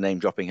apologies for name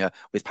dropping her,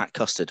 with Pat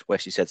Custard, where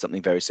she said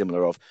something very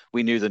similar of,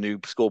 we knew the new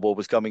scoreboard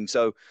was coming,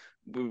 so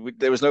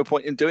there was no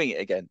point in doing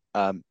it again.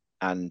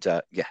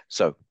 Yeah,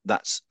 so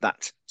that's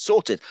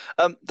sorted.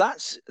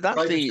 That's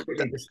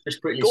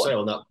just quickly say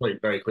on that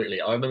point very quickly.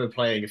 I remember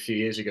playing a few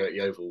years ago at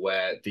Yeovil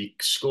where the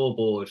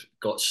scoreboard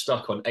got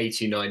stuck on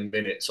 89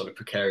 minutes on a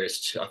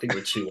precarious. I think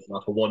we were 2-1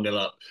 up or 1-0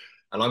 up.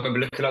 And I remember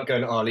looking up,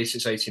 going, "Oh, at least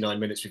it's 89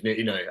 minutes." And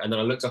then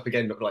I looked up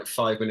again, like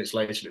 5 minutes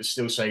later, and it was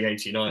still saying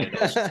 89.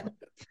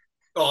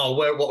 Oh,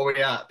 what are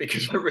we at?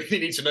 Because I really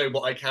need to know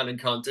what I can and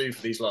can't do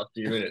for these last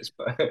few minutes.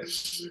 But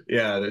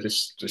yeah, they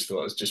just thought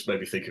it was just made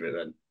me think of it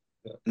then.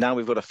 Yeah. Now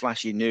we've got a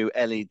flashy new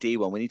LED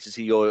one. We need to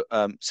see your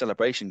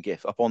celebration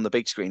GIF up on the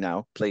big screen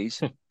now,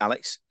 please,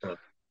 Alex. Uh,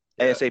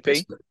 yeah,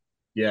 ASAP.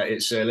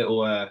 it's a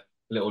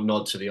little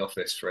nod to the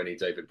office for any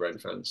David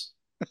Brent fans.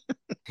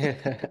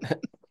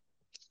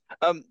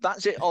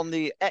 That's it on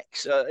the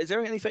X. Is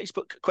there any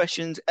Facebook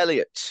questions,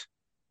 Elliot?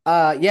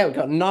 Yeah, we've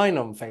got 9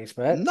 on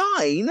Facebook.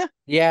 9?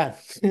 Yeah.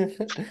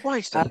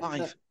 Christ Um,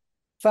 alive.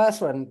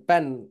 First one,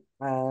 Ben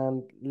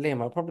and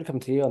Liam, I'll probably come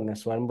to you on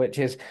this one, which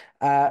is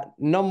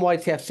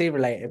non-YTFC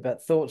related,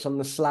 but thoughts on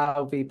the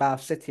Slough v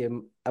Bath City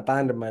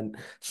abandonment.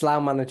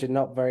 Slough manager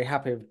not very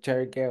happy with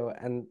Jerry Gill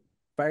and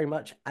very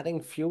much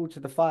adding fuel to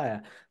the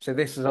fire. So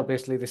this is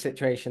obviously the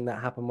situation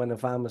that happened when the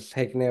fan was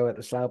taken ill at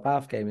the Slough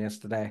Bath game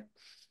yesterday.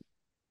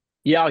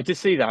 Yeah, I did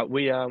see that.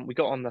 We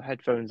got on the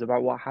headphones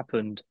about what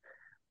happened,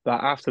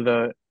 but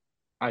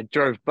I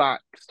drove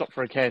back, stopped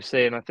for a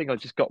KFC, and I think I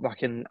just got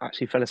back and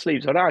actually fell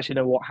asleep. So I don't actually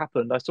know what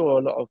happened. I saw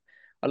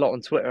a lot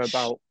on Twitter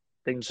about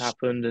things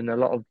happened and a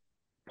lot of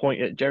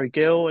point at Jerry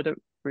Gill. I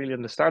don't really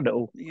understand it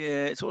all.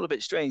 Yeah, it's all a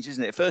bit strange,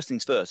 isn't it? First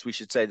things first, we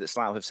should say that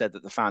Slough have said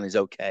that the fan is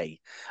okay,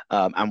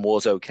 and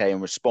was okay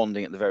and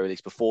responding at the very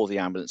least before the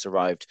ambulance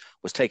arrived,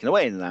 was taken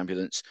away in an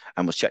ambulance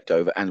and was checked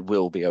over and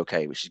will be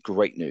okay, which is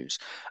great news.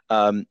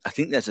 I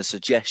think there's a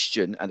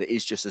suggestion, and it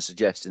is just a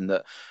suggestion,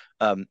 that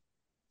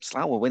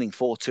Slough were winning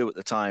 4-2 at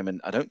the time, and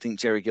I don't think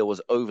Jerry Gill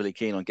was overly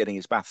keen on getting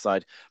his Bath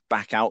side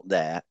back out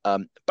there.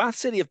 Bath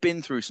City have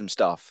been through some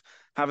stuff,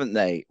 haven't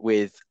they,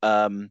 with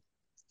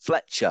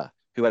Fletcher,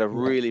 who had a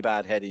really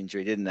bad head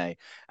injury, didn't they?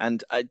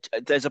 And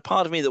there's a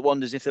part of me that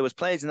wonders if there was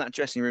players in that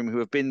dressing room who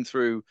have been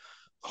through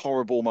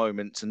horrible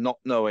moments and not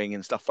knowing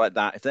and stuff like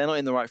that, if they're not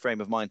in the right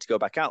frame of mind to go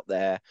back out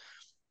there.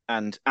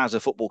 And as a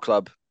football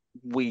club,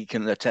 we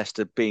can attest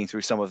to being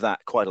through some of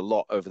that quite a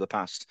lot over the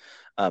past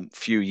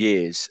few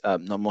years,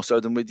 not more so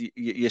than with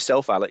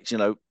yourself, Alex. You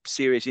know,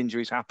 serious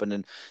injuries happen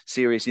and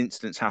serious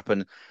incidents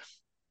happen.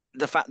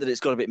 The fact that it's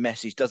got a bit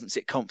messy doesn't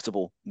sit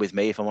comfortable with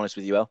me, if I'm honest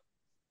with you, El.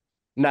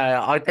 No,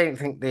 I don't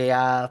think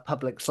the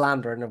public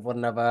slandering of one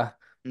another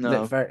looks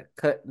No, very.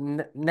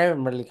 No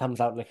one really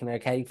comes out looking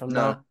okay from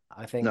no, that.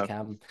 I think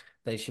no.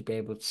 they should be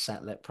able to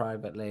settle it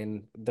privately.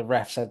 And the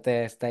ref said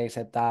this, they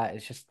said that.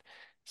 It's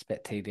a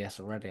bit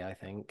tedious already, I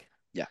think.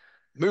 Yeah.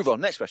 Move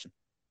on. Next question.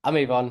 I'll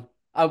move on.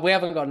 We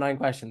haven't got 9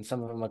 questions.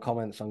 Some of them are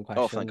comments on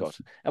Oh, thank God.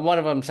 questions. And one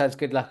of them says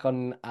good luck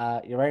on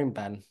your own,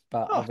 Ben.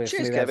 But Oh, obviously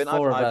cheers, there's Kevin.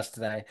 4 of us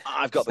today.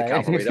 I've got the So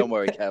cavalry. Don't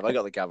worry, Kev. I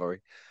got the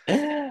cavalry.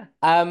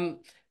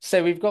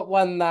 So we've got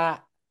one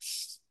that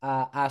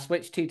asks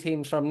which 2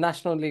 teams from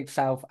National League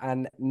South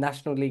and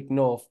National League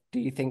North do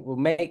you think will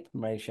make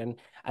promotion,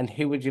 and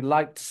who would you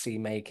like to see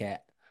make it?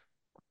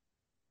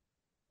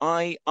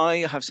 I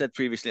have said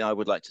previously I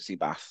would like to see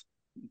Bath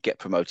get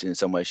promoted in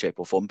some way, shape,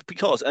 or form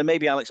because, and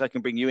maybe Alex, I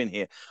can bring you in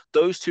here.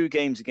 Those 2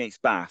 games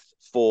against Bath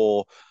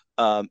for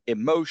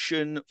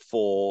emotion,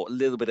 for a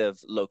little bit of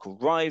local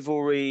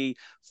rivalry,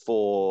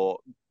 for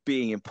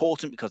being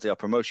important because they are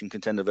promotion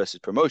contender versus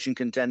promotion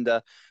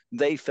contender.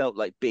 They felt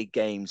like big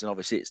games, and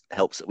obviously it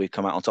helps that we've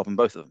come out on top in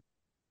both of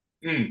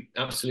them.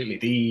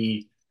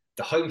 Absolutely.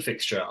 The home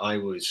fixture, I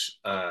was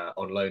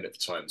on loan at the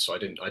time, so I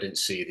didn't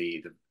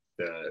see the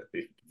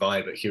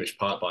vibe at Hewish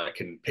Park, but I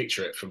can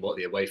picture it from what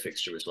the away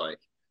fixture was like,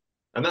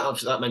 and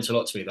that meant a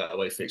lot to me, that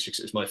away fixture, because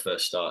it was my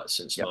first start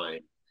since Yep.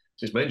 my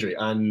injury,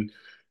 and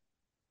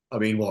I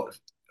mean, what,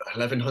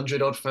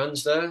 1,100 odd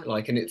fans there,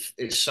 like, and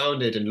it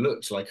sounded and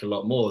looked like a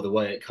lot more, the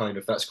way it kind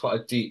of, that's quite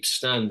a deep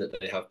stand that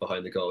they have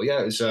behind the goal.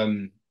 Yeah, it was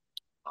I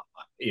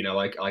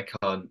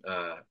can't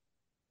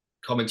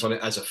comment on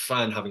it as a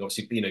fan, having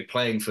obviously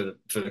playing for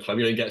the club.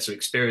 You don't get to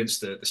experience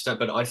the stand,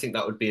 but I think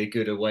that would be a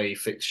good away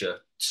fixture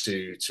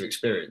to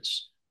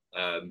experience.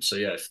 So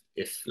yeah,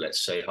 if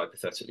let's say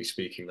hypothetically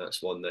speaking,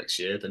 that's one next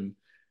year, then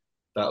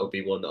that would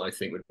be one that I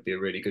think would be a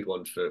really good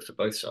one for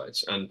both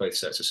sides and both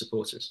sets of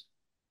supporters.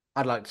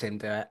 I'd like to see him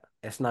do it.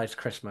 It's a nice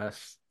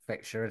Christmas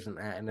fixture, isn't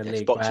it? In a Yeah, it's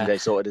league Boxing where, Day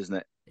sorted, isn't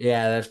it?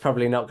 yeah, there's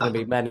probably not going to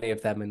be many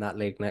of them in that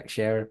league next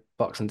year.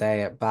 Boxing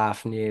Day at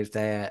Bath, New Year's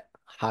Day at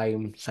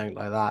home, something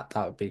like that.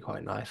 That would be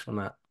quite nice,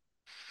 wouldn't it?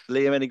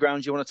 Liam, any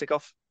grounds you want to tick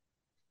off?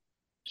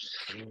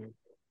 No.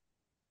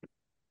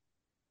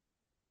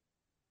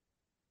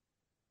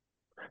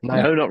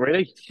 No, not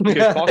really.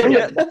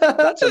 Yeah,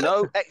 that's a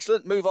no.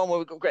 Excellent. Move on.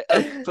 We've got great.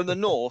 From the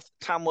north,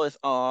 Tamworth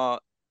are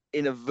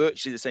in a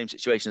virtually the same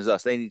situation as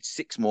us. They need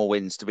 6 more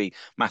wins to be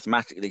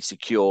mathematically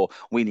secure.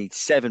 We need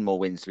 7 more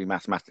wins to be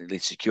mathematically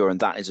secure, and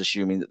that is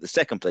assuming that the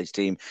second place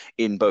team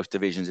in both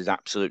divisions is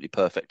absolutely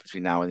perfect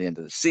between now and the end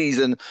of the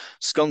season.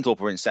 Scunthorpe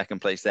are in second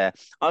place there.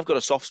 I've got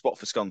a soft spot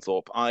for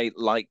Scunthorpe. I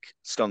like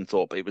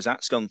Scunthorpe. It was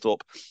at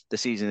Scunthorpe the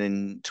season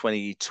in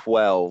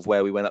 2012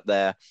 where we went up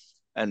there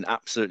and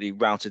absolutely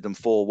routed them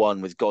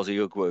 4-1 with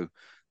Gozi Ugwu.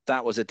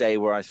 That was a day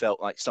where I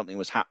felt like something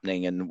was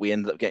happening, and we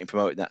ended up getting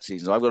promoted that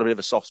season. So I've got a bit of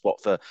a soft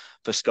spot for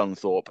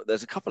Scunthorpe.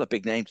 There's a couple of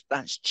big names.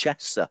 That's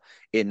Chester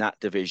in that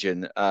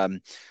division.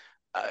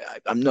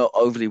 I'm not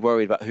overly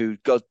worried about who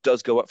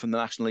does go up from the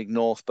National League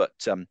North, but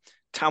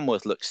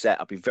Tamworth looks set.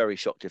 I'd be very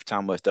shocked if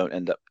Tamworth don't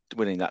end up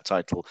winning that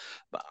title.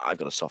 But I've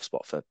got a soft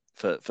spot for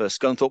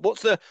Scunthorpe.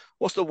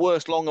 What's the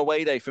worst long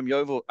away day from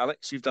Yeovil,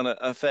 Alex? You've done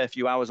a fair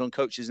few hours on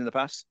coaches in the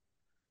past.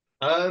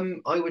 I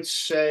would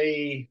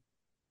say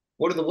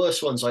one of the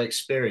worst ones I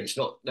experienced,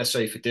 not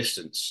necessarily for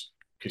distance,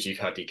 because you've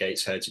had your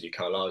Gatesheads and your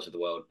Carlisles of the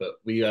world, but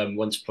we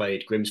once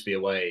played Grimsby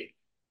away.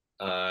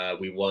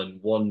 We won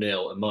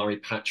 1-0, and Mari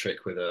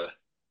Patrick with a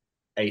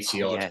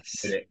 80 Oh odd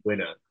yes. minute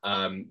winner.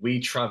 We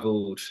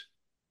travelled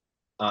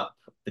up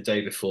the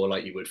day before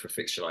like you would for a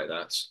fixture like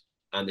that.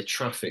 And the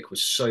traffic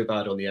was so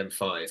bad on the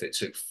M5, it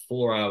took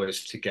 4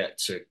 hours to get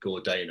to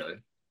Gordano.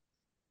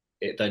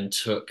 It then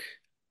took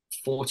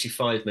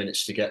 45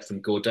 minutes to get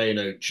from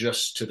Gordano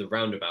just to the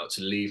roundabout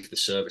to leave the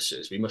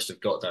services. We must have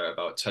got there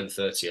about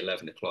 10:30,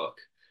 11 o'clock.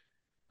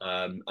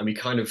 And we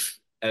kind of,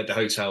 at the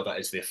hotel that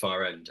is the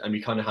far end, and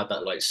we kind of had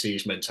that like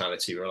siege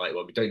mentality. We're like,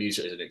 well, we don't use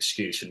it as an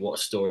excuse, and what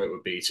a story it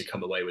would be to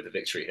come away with a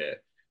victory here.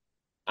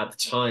 At the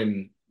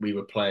time, we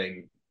were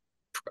playing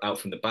out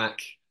from the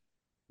back.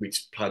 We'd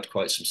had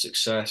quite some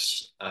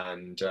success,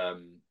 and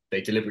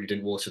they deliberately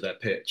didn't water their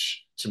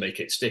pitch to make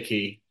it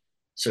sticky.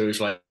 So it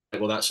was like,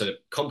 well, that's a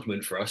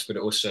compliment for us, but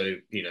it also,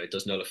 it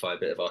does nullify a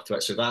bit of our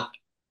threat. So that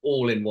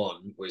all in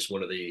one was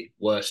one of the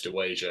worst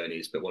away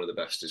journeys, but one of the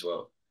best as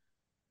well.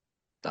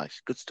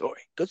 Nice. Good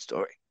story. Good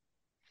story.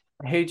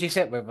 Who do you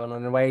sit with on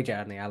an away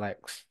journey,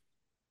 Alex?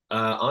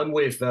 I'm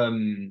with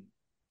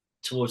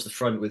towards the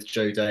front with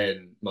Joe Day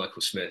and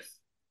Michael Smith,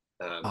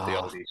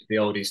 Ah, the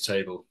oldies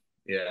table.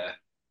 Yeah,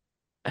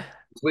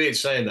 it's weird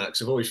saying that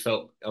because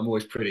I'm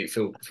always pretty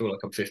feel like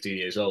I'm 15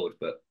 years old,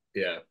 but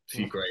yeah, a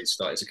few grades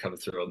started to come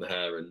through on the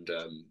hair, and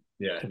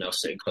yeah, now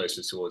sitting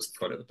closer towards the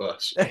front of the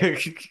bus.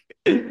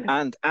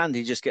 And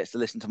he just gets to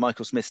listen to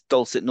Michael Smith's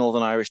dulcet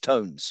Northern Irish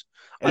tones.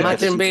 I could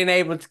imagine listen to being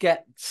able to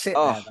sit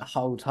oh, there the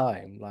whole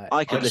time. Like, I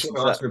I could just listen want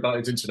to to that. ask him about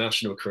his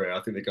international career.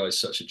 I think the guy's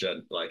such a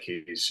gent. Like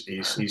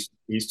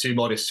he's too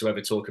modest to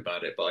ever talk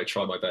about it, but I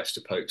try my best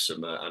to poke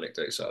some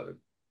anecdotes out of him.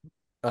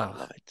 oh,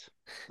 Love it.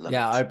 Love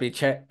yeah,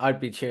 it. I'd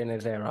be chewing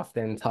his ear off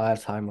the entire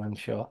time, I'm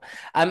sure.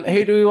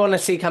 Who do we want to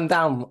see come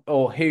down,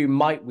 or who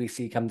might we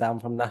see come down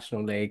from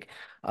National League?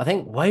 I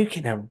think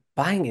Woking are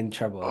banging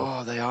trouble.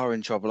 Oh, they are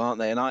in trouble, aren't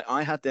they? And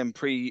I had them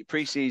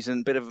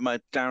pre-season, bit of my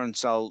Darren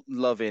Sal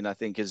love-in, I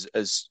think, has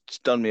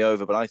done me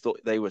over. But I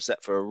thought they were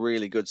set for a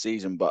really good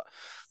season. But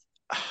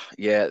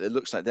yeah, it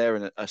looks like they're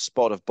in a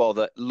spot of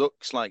bother.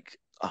 Looks like,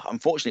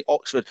 unfortunately,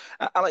 Oxford.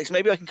 Alex,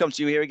 maybe I can come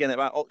to you here again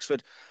about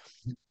Oxford.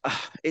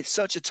 It's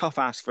such a tough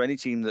ask for any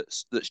team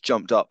that's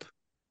jumped up,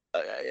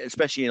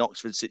 especially in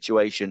Oxford's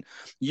situation.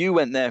 You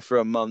went there for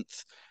a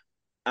month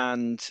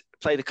and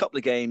played a couple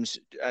of games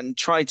and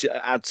tried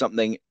to add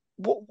something.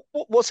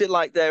 What's it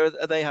like there?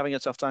 Are they having a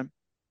tough time?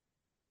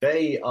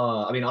 They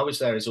are. I mean, I was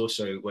there as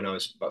also when I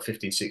was about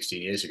 15,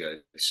 16 years ago.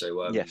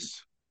 So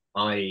Yes.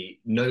 I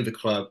know the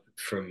club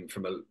from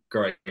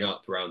growing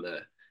up around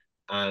there,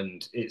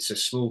 and it's a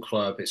small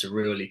club. It's a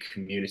really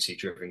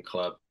community-driven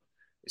club.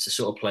 It's the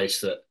sort of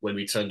place that when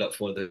we turned up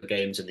for one of the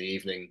games in the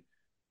evening,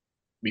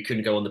 we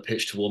couldn't go on the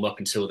pitch to warm up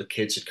until the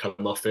kids had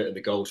come off it and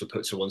the goals were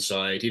put to one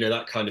side.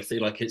 That kind of thing.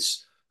 Like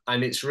it's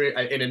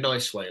really in a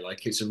nice way.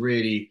 Like it's a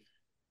really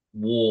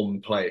warm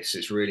place.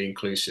 It's really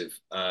inclusive.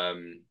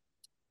 And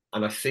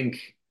I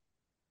think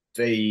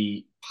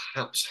they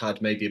perhaps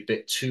had maybe a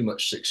bit too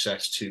much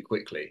success too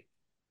quickly.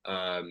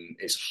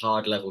 It's a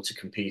hard level to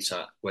compete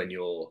at when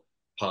you're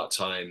part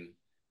time,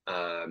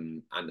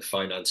 and the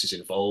finances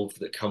involved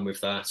that come with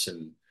that.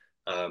 And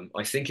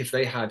I think if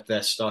they had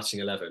their starting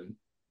 11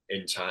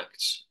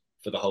 intact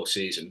for the whole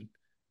season,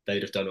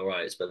 they'd have done all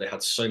right. But they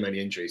had so many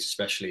injuries,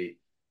 especially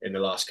in the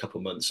last couple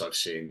of months. I've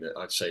seen that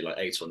I'd say like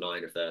 8 or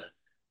 9 of their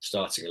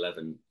starting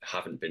 11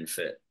 haven't been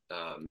fit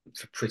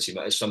for pretty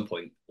much at some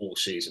point all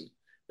season.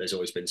 There's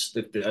always been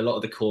a lot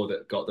of the core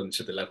that got them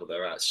to the level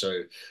they're at.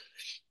 So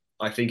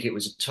I think it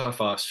was a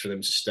tough ask for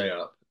them to stay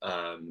up,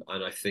 and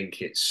I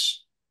think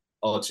it's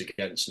odds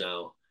against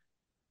now,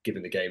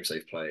 given the games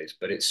they've played.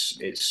 But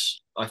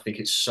it's I think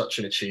it's such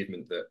an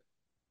achievement that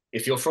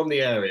if you're from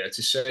the area,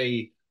 to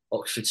say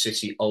Oxford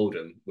City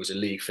Oldham was a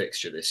league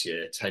fixture this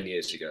year, 10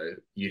 years ago,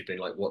 you'd been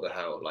like, what the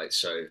hell? Like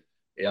so,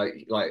 yeah,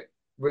 like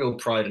real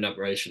pride and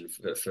admiration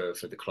for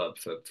the club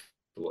for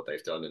what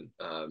they've done.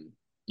 And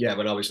yeah,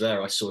 when I was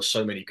there, I saw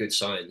so many good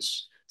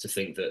signs to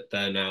think that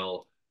they're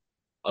now.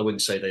 I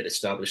wouldn't say they'd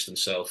established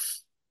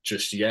themselves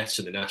just yet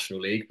in the National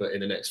League, but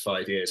in the next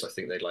 5 years, I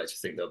think they'd like to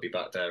think they'll be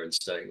back there and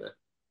staying there.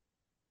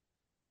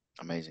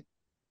 Amazing.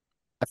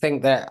 I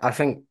think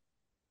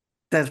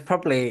there's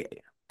probably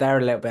they're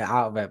a little bit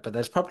out of it, but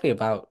there's probably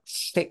about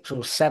 6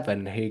 or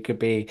 7 who could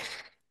be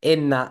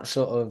in that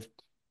sort of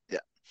Yeah.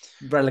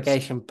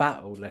 relegation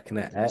battle. Looking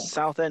at it,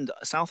 Southend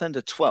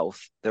are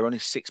 12th. They're only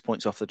 6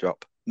 points off the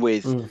drop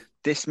with Mm.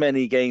 this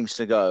many games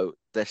to go.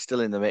 they're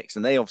still in the mix,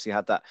 and they obviously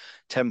had that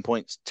 10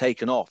 points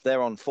taken off.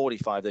 They're on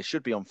 45. They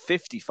should be on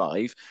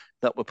 55.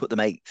 That would put them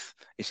eighth.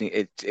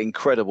 It's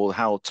incredible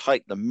how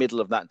tight the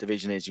middle of that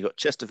division is. You've got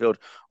Chesterfield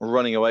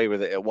running away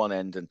with it at one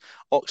end, and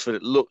Oxford,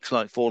 it looks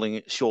like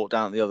falling short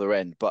down at the other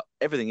end. But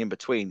everything in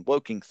between,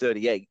 Woking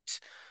 38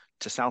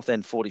 to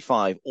Southend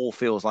 45, all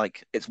feels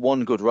like it's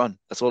one good run.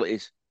 That's all it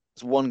is.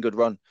 It's one good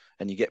run,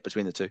 and you get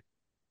between the two.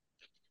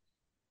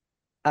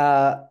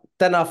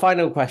 Then our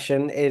final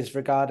question is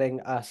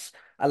regarding us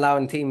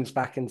allowing teams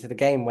back into the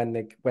game when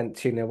they went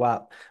 2-0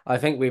 up. I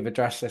think we've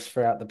addressed this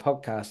throughout the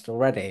podcast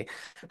already.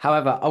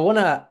 However, I want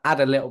to add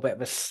a little bit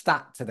of a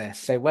stat to this.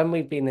 So when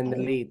we've been in the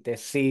lead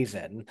this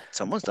season,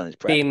 Someone's done his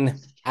prep. been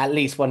at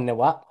least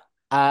 1-0 up.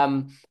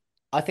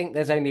 I think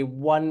there's only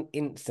one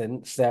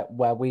instance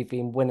where we've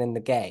been winning the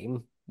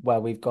game where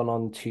we've gone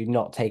on to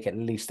not take at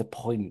least a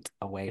point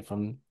away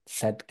from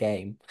said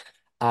game.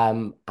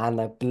 And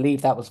I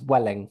believe that was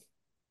Welling.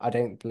 I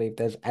don't believe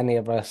there's any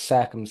other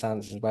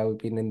circumstances where we've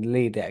been in the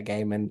lead at a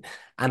game and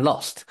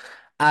lost.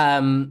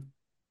 That's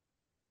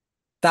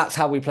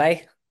how we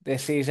play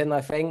this season,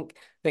 I think.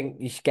 I think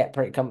you should get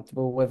pretty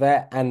comfortable with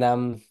it.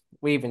 And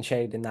we even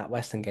showed in that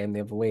Western game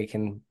the other week,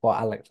 and what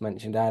Alex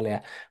mentioned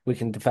earlier, we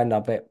can defend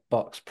our bit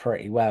box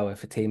pretty well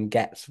if a team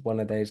gets one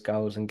of those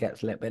goals and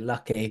gets a little bit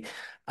lucky,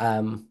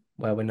 where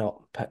we're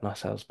not putting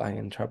ourselves bang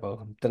in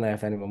trouble. Don't know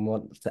if anyone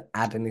wants to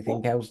add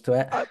anything else to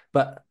it,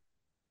 but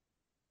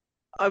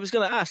I was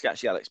going to ask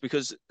actually, Alex,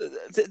 because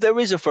there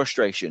is a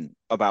frustration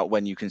about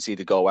when you concede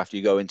a goal after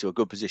you go into a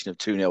good position of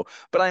 2-0.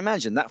 But I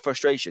imagine that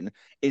frustration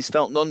is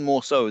felt none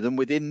more so than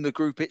within the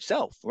group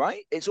itself,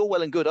 right? It's all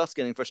well and good us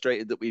getting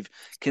frustrated that we've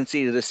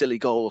conceded a silly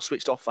goal or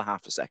switched off for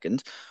half a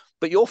second,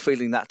 but you're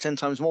feeling that 10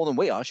 times more than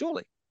we are,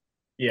 surely.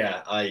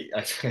 Yeah,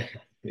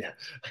 yeah,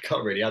 I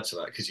can't really add to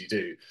that because you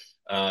do.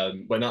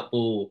 When that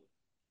ball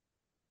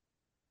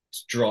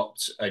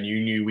dropped and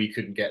you knew we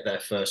couldn't get there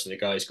first, and the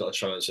guy's got a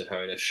chance of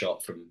having a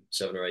shot from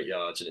 7 or 8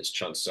 yards, and its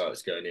chances are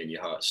it's going in,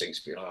 your heart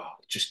sinks.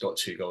 Just got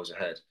 2 goals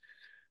ahead.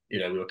 We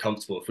were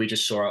comfortable. If we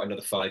just saw out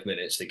another 5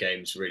 minutes, the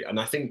game's really. And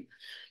I think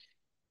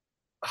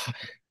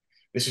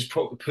this is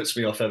probably puts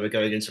me off ever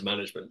going into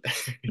management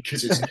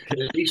because it's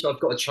at least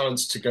I've got a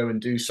chance to go and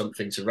do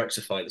something to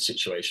rectify the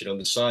situation. On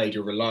the side,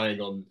 you're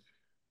relying on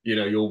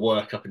your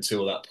work up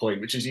until that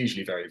point, which is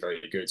usually very,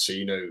 very good. So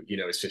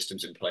a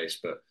system's in place,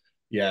 but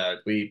yeah,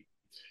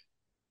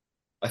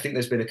 I think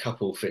there's been a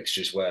couple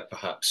fixtures where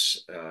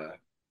perhaps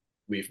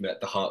we've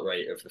met the heart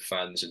rate of the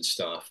fans and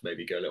staff,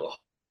 maybe go a little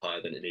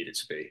higher than it needed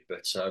to be. But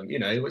it's a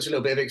little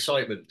bit of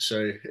excitement.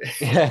 So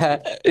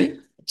yeah,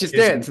 just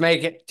do it to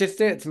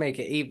make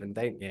it even,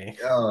 don't you?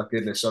 Oh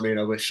goodness! I mean,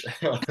 I wish.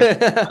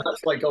 That's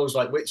why goals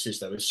like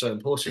Witz's though is so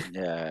important.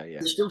 Yeah.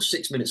 There's still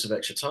 6 minutes of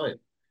extra time.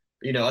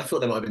 I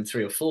thought there might have been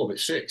 3 or 4, but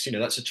 6.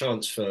 That's a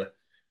chance for.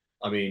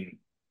 I mean,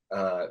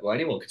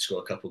 anyone could score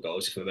a couple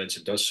goals if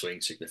momentum does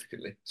swing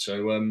significantly.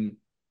 So,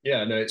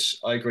 yeah, no,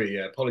 I agree.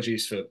 Yeah,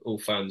 apologies for all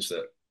fans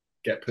that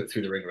get put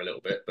through the ringer a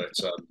little bit, but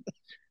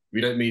we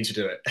don't mean to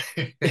do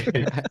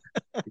it.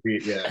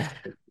 Yeah,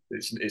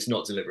 it's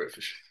not deliberate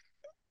for sure.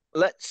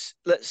 Let's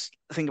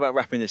think about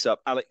wrapping this up.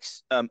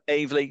 Alex,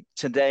 Aveley,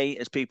 today,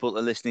 as people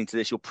are listening to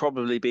this, you'll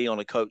probably be on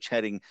a coach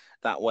heading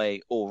that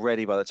way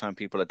already by the time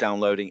people are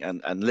downloading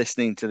and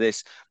listening to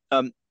this.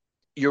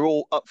 You're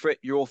all up for it.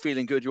 You're all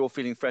feeling good. You're all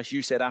feeling fresh.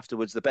 You said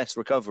afterwards the best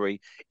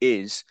recovery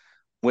is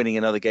winning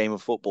another game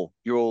of football.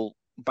 You're all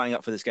bang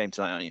up for this game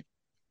tonight, aren't you?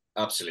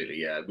 Absolutely,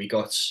 yeah. We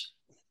got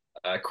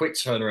a quick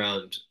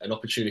turnaround, an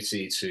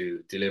opportunity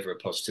to deliver a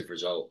positive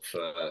result for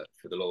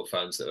the loyal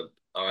fans that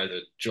are either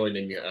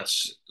joining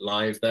us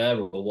live there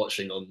or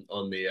watching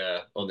on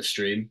the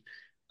stream.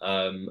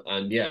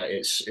 And yeah,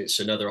 it's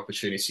another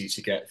opportunity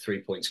to get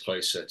 3 points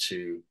closer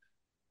to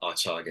our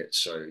target.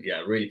 So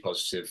yeah, really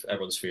positive.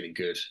 Everyone's feeling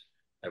good.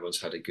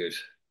 Everyone's had a good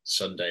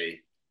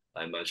Sunday,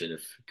 I imagine,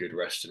 of good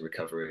rest and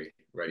recovery,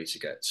 ready to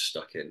get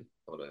stuck in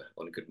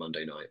on a good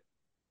Monday night.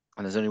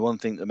 And there's only one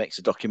thing that makes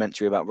a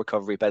documentary about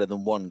recovery better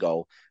than one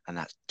goal, and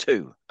that's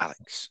 2,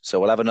 Alex. So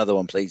we'll have another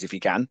one, please, if you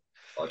can.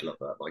 I'd love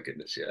that. My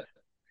goodness, yeah.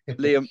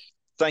 Liam,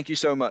 thank you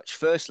so much.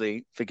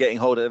 Firstly, for getting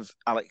hold of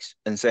Alex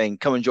and saying,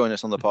 come and join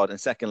us on the pod. And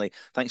secondly,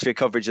 thanks for your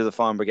coverage of the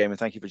Farnborough game. And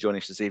thank you for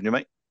joining us this evening,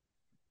 mate.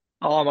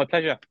 Oh, my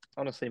pleasure.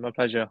 Honestly, my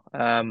pleasure.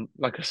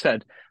 Like I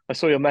said, I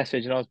saw your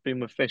message and I was been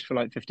with Fish for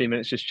like 15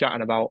 minutes just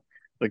chatting about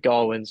the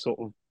goal and sort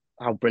of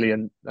how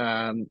brilliant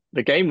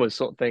the game was,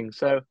 sort of thing.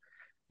 So,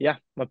 yeah,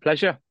 my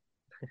pleasure.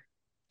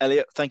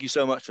 Elliot, thank you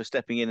so much for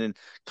stepping in and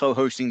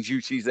co-hosting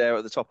duties there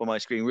at the top of my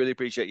screen. Really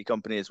appreciate your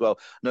company as well.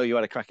 I know you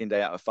had a cracking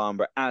day out of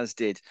Farnborough, as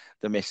did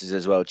the missus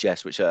as well,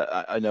 Jess, which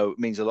I know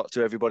means a lot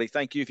to everybody.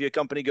 Thank you for your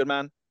company, good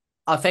man.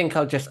 I think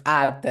I'll just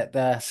add that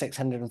the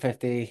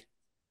 650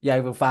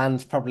 Yeovil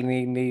fans probably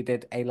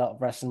needed a lot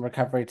of rest and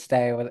recovery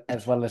today,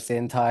 as well as the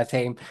entire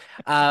team.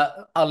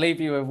 I'll leave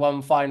you with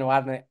one final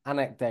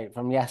anecdote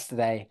from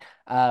yesterday.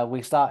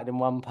 We started in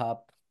one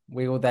pub,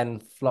 we all then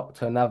flocked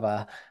to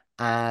another,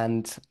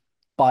 and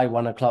by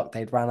 1 o'clock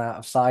they'd run out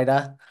of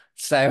cider.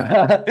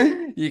 So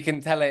you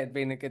can tell it had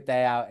been a good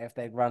day out if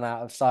they'd run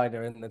out of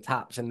cider in the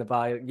taps in the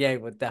bar. Yeah,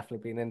 would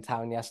definitely been in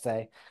town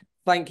yesterday.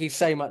 Thank you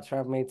so much for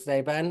having me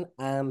today, Ben,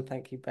 and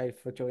thank you both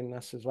for joining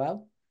us as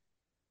well.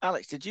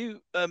 Alex, did you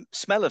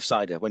smell of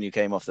cider when you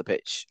came off the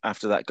pitch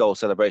after that goal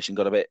celebration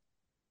got a bit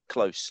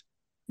close?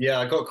 Yeah,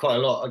 I got quite a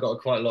lot. I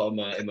got quite a lot on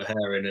my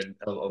hair and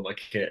on my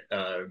kit.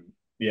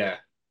 Yeah,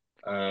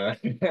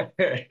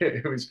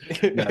 it was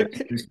no,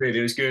 it was good.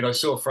 It was good. I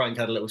saw Frank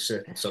had a little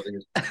sip of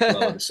something as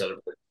well in the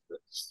celebration.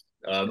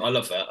 I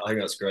love that. I think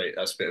that's great.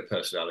 That's a bit of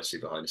personality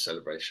behind the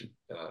celebration.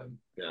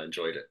 Yeah, I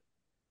enjoyed it.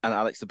 And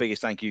Alex, the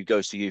biggest thank you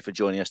goes to you for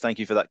joining us. Thank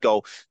you for that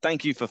goal.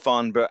 Thank you for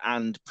Farnborough,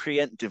 and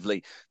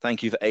preemptively,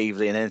 thank you for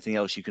Aveley and anything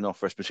else you can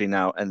offer us between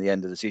now and the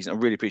end of the season. I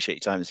really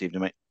appreciate your time this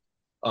evening, mate.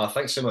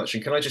 Thanks so much.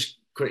 And can I just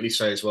quickly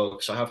say as well,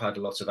 because I have had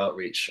a lot of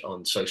outreach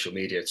on social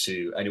media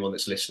to anyone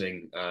that's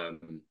listening.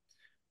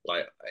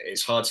 Like,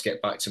 it's hard to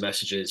get back to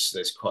messages.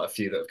 There's quite a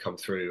few that have come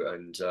through,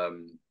 and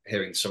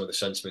hearing some of the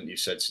sentiment you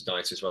said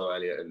tonight as well,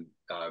 Elliot, and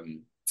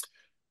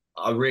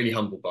I'm really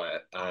humbled by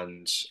it.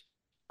 And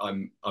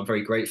I'm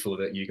very grateful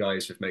that you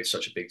guys have made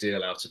such a big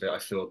deal out of it. I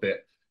feel a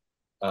bit.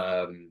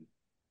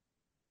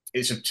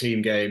 It's a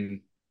team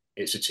game.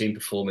 It's a team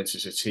performance.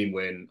 It's a team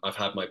win. I've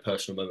had my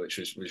personal moment,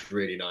 which was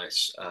really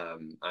nice,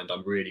 and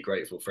I'm really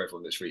grateful for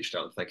everyone that's reached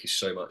out. And thank you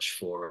so much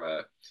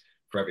for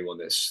everyone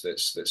that's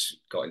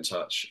got in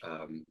touch.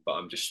 But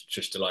I'm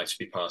just delighted to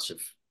be part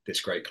of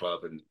this great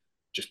club and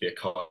just be a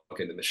cog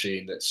in the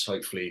machine that's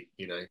hopefully,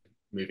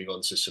 moving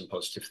on to some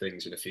positive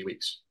things in a few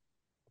weeks.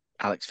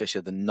 Alex Fisher,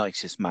 the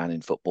nicest man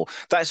in football.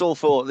 That's all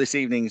for this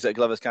evening's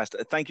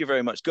Gloverscast. Thank you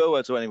very much. Go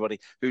out to anybody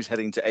who's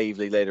heading to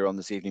Aveley later on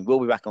this evening.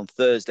 We'll be back on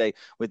Thursday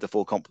with the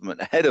full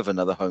complement ahead of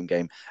another home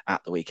game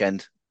at the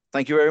weekend.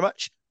 Thank you very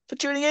much for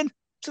tuning in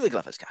to the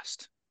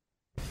Gloverscast.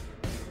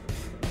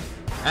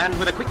 And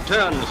with a quick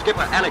turn,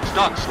 skipper Alex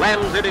Dock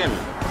slams it in.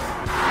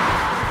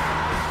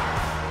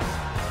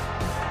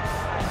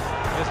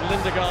 There's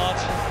Lindegaard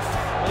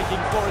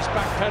making Forrest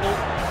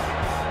backpedal.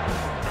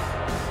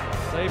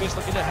 Davis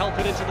looking to help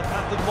it into the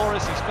path of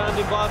Morris. He's found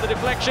him via the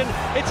deflection.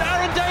 It's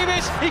Aaron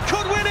Davis. He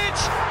could win it.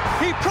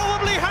 He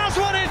probably has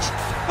won it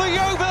for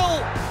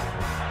Yeovil.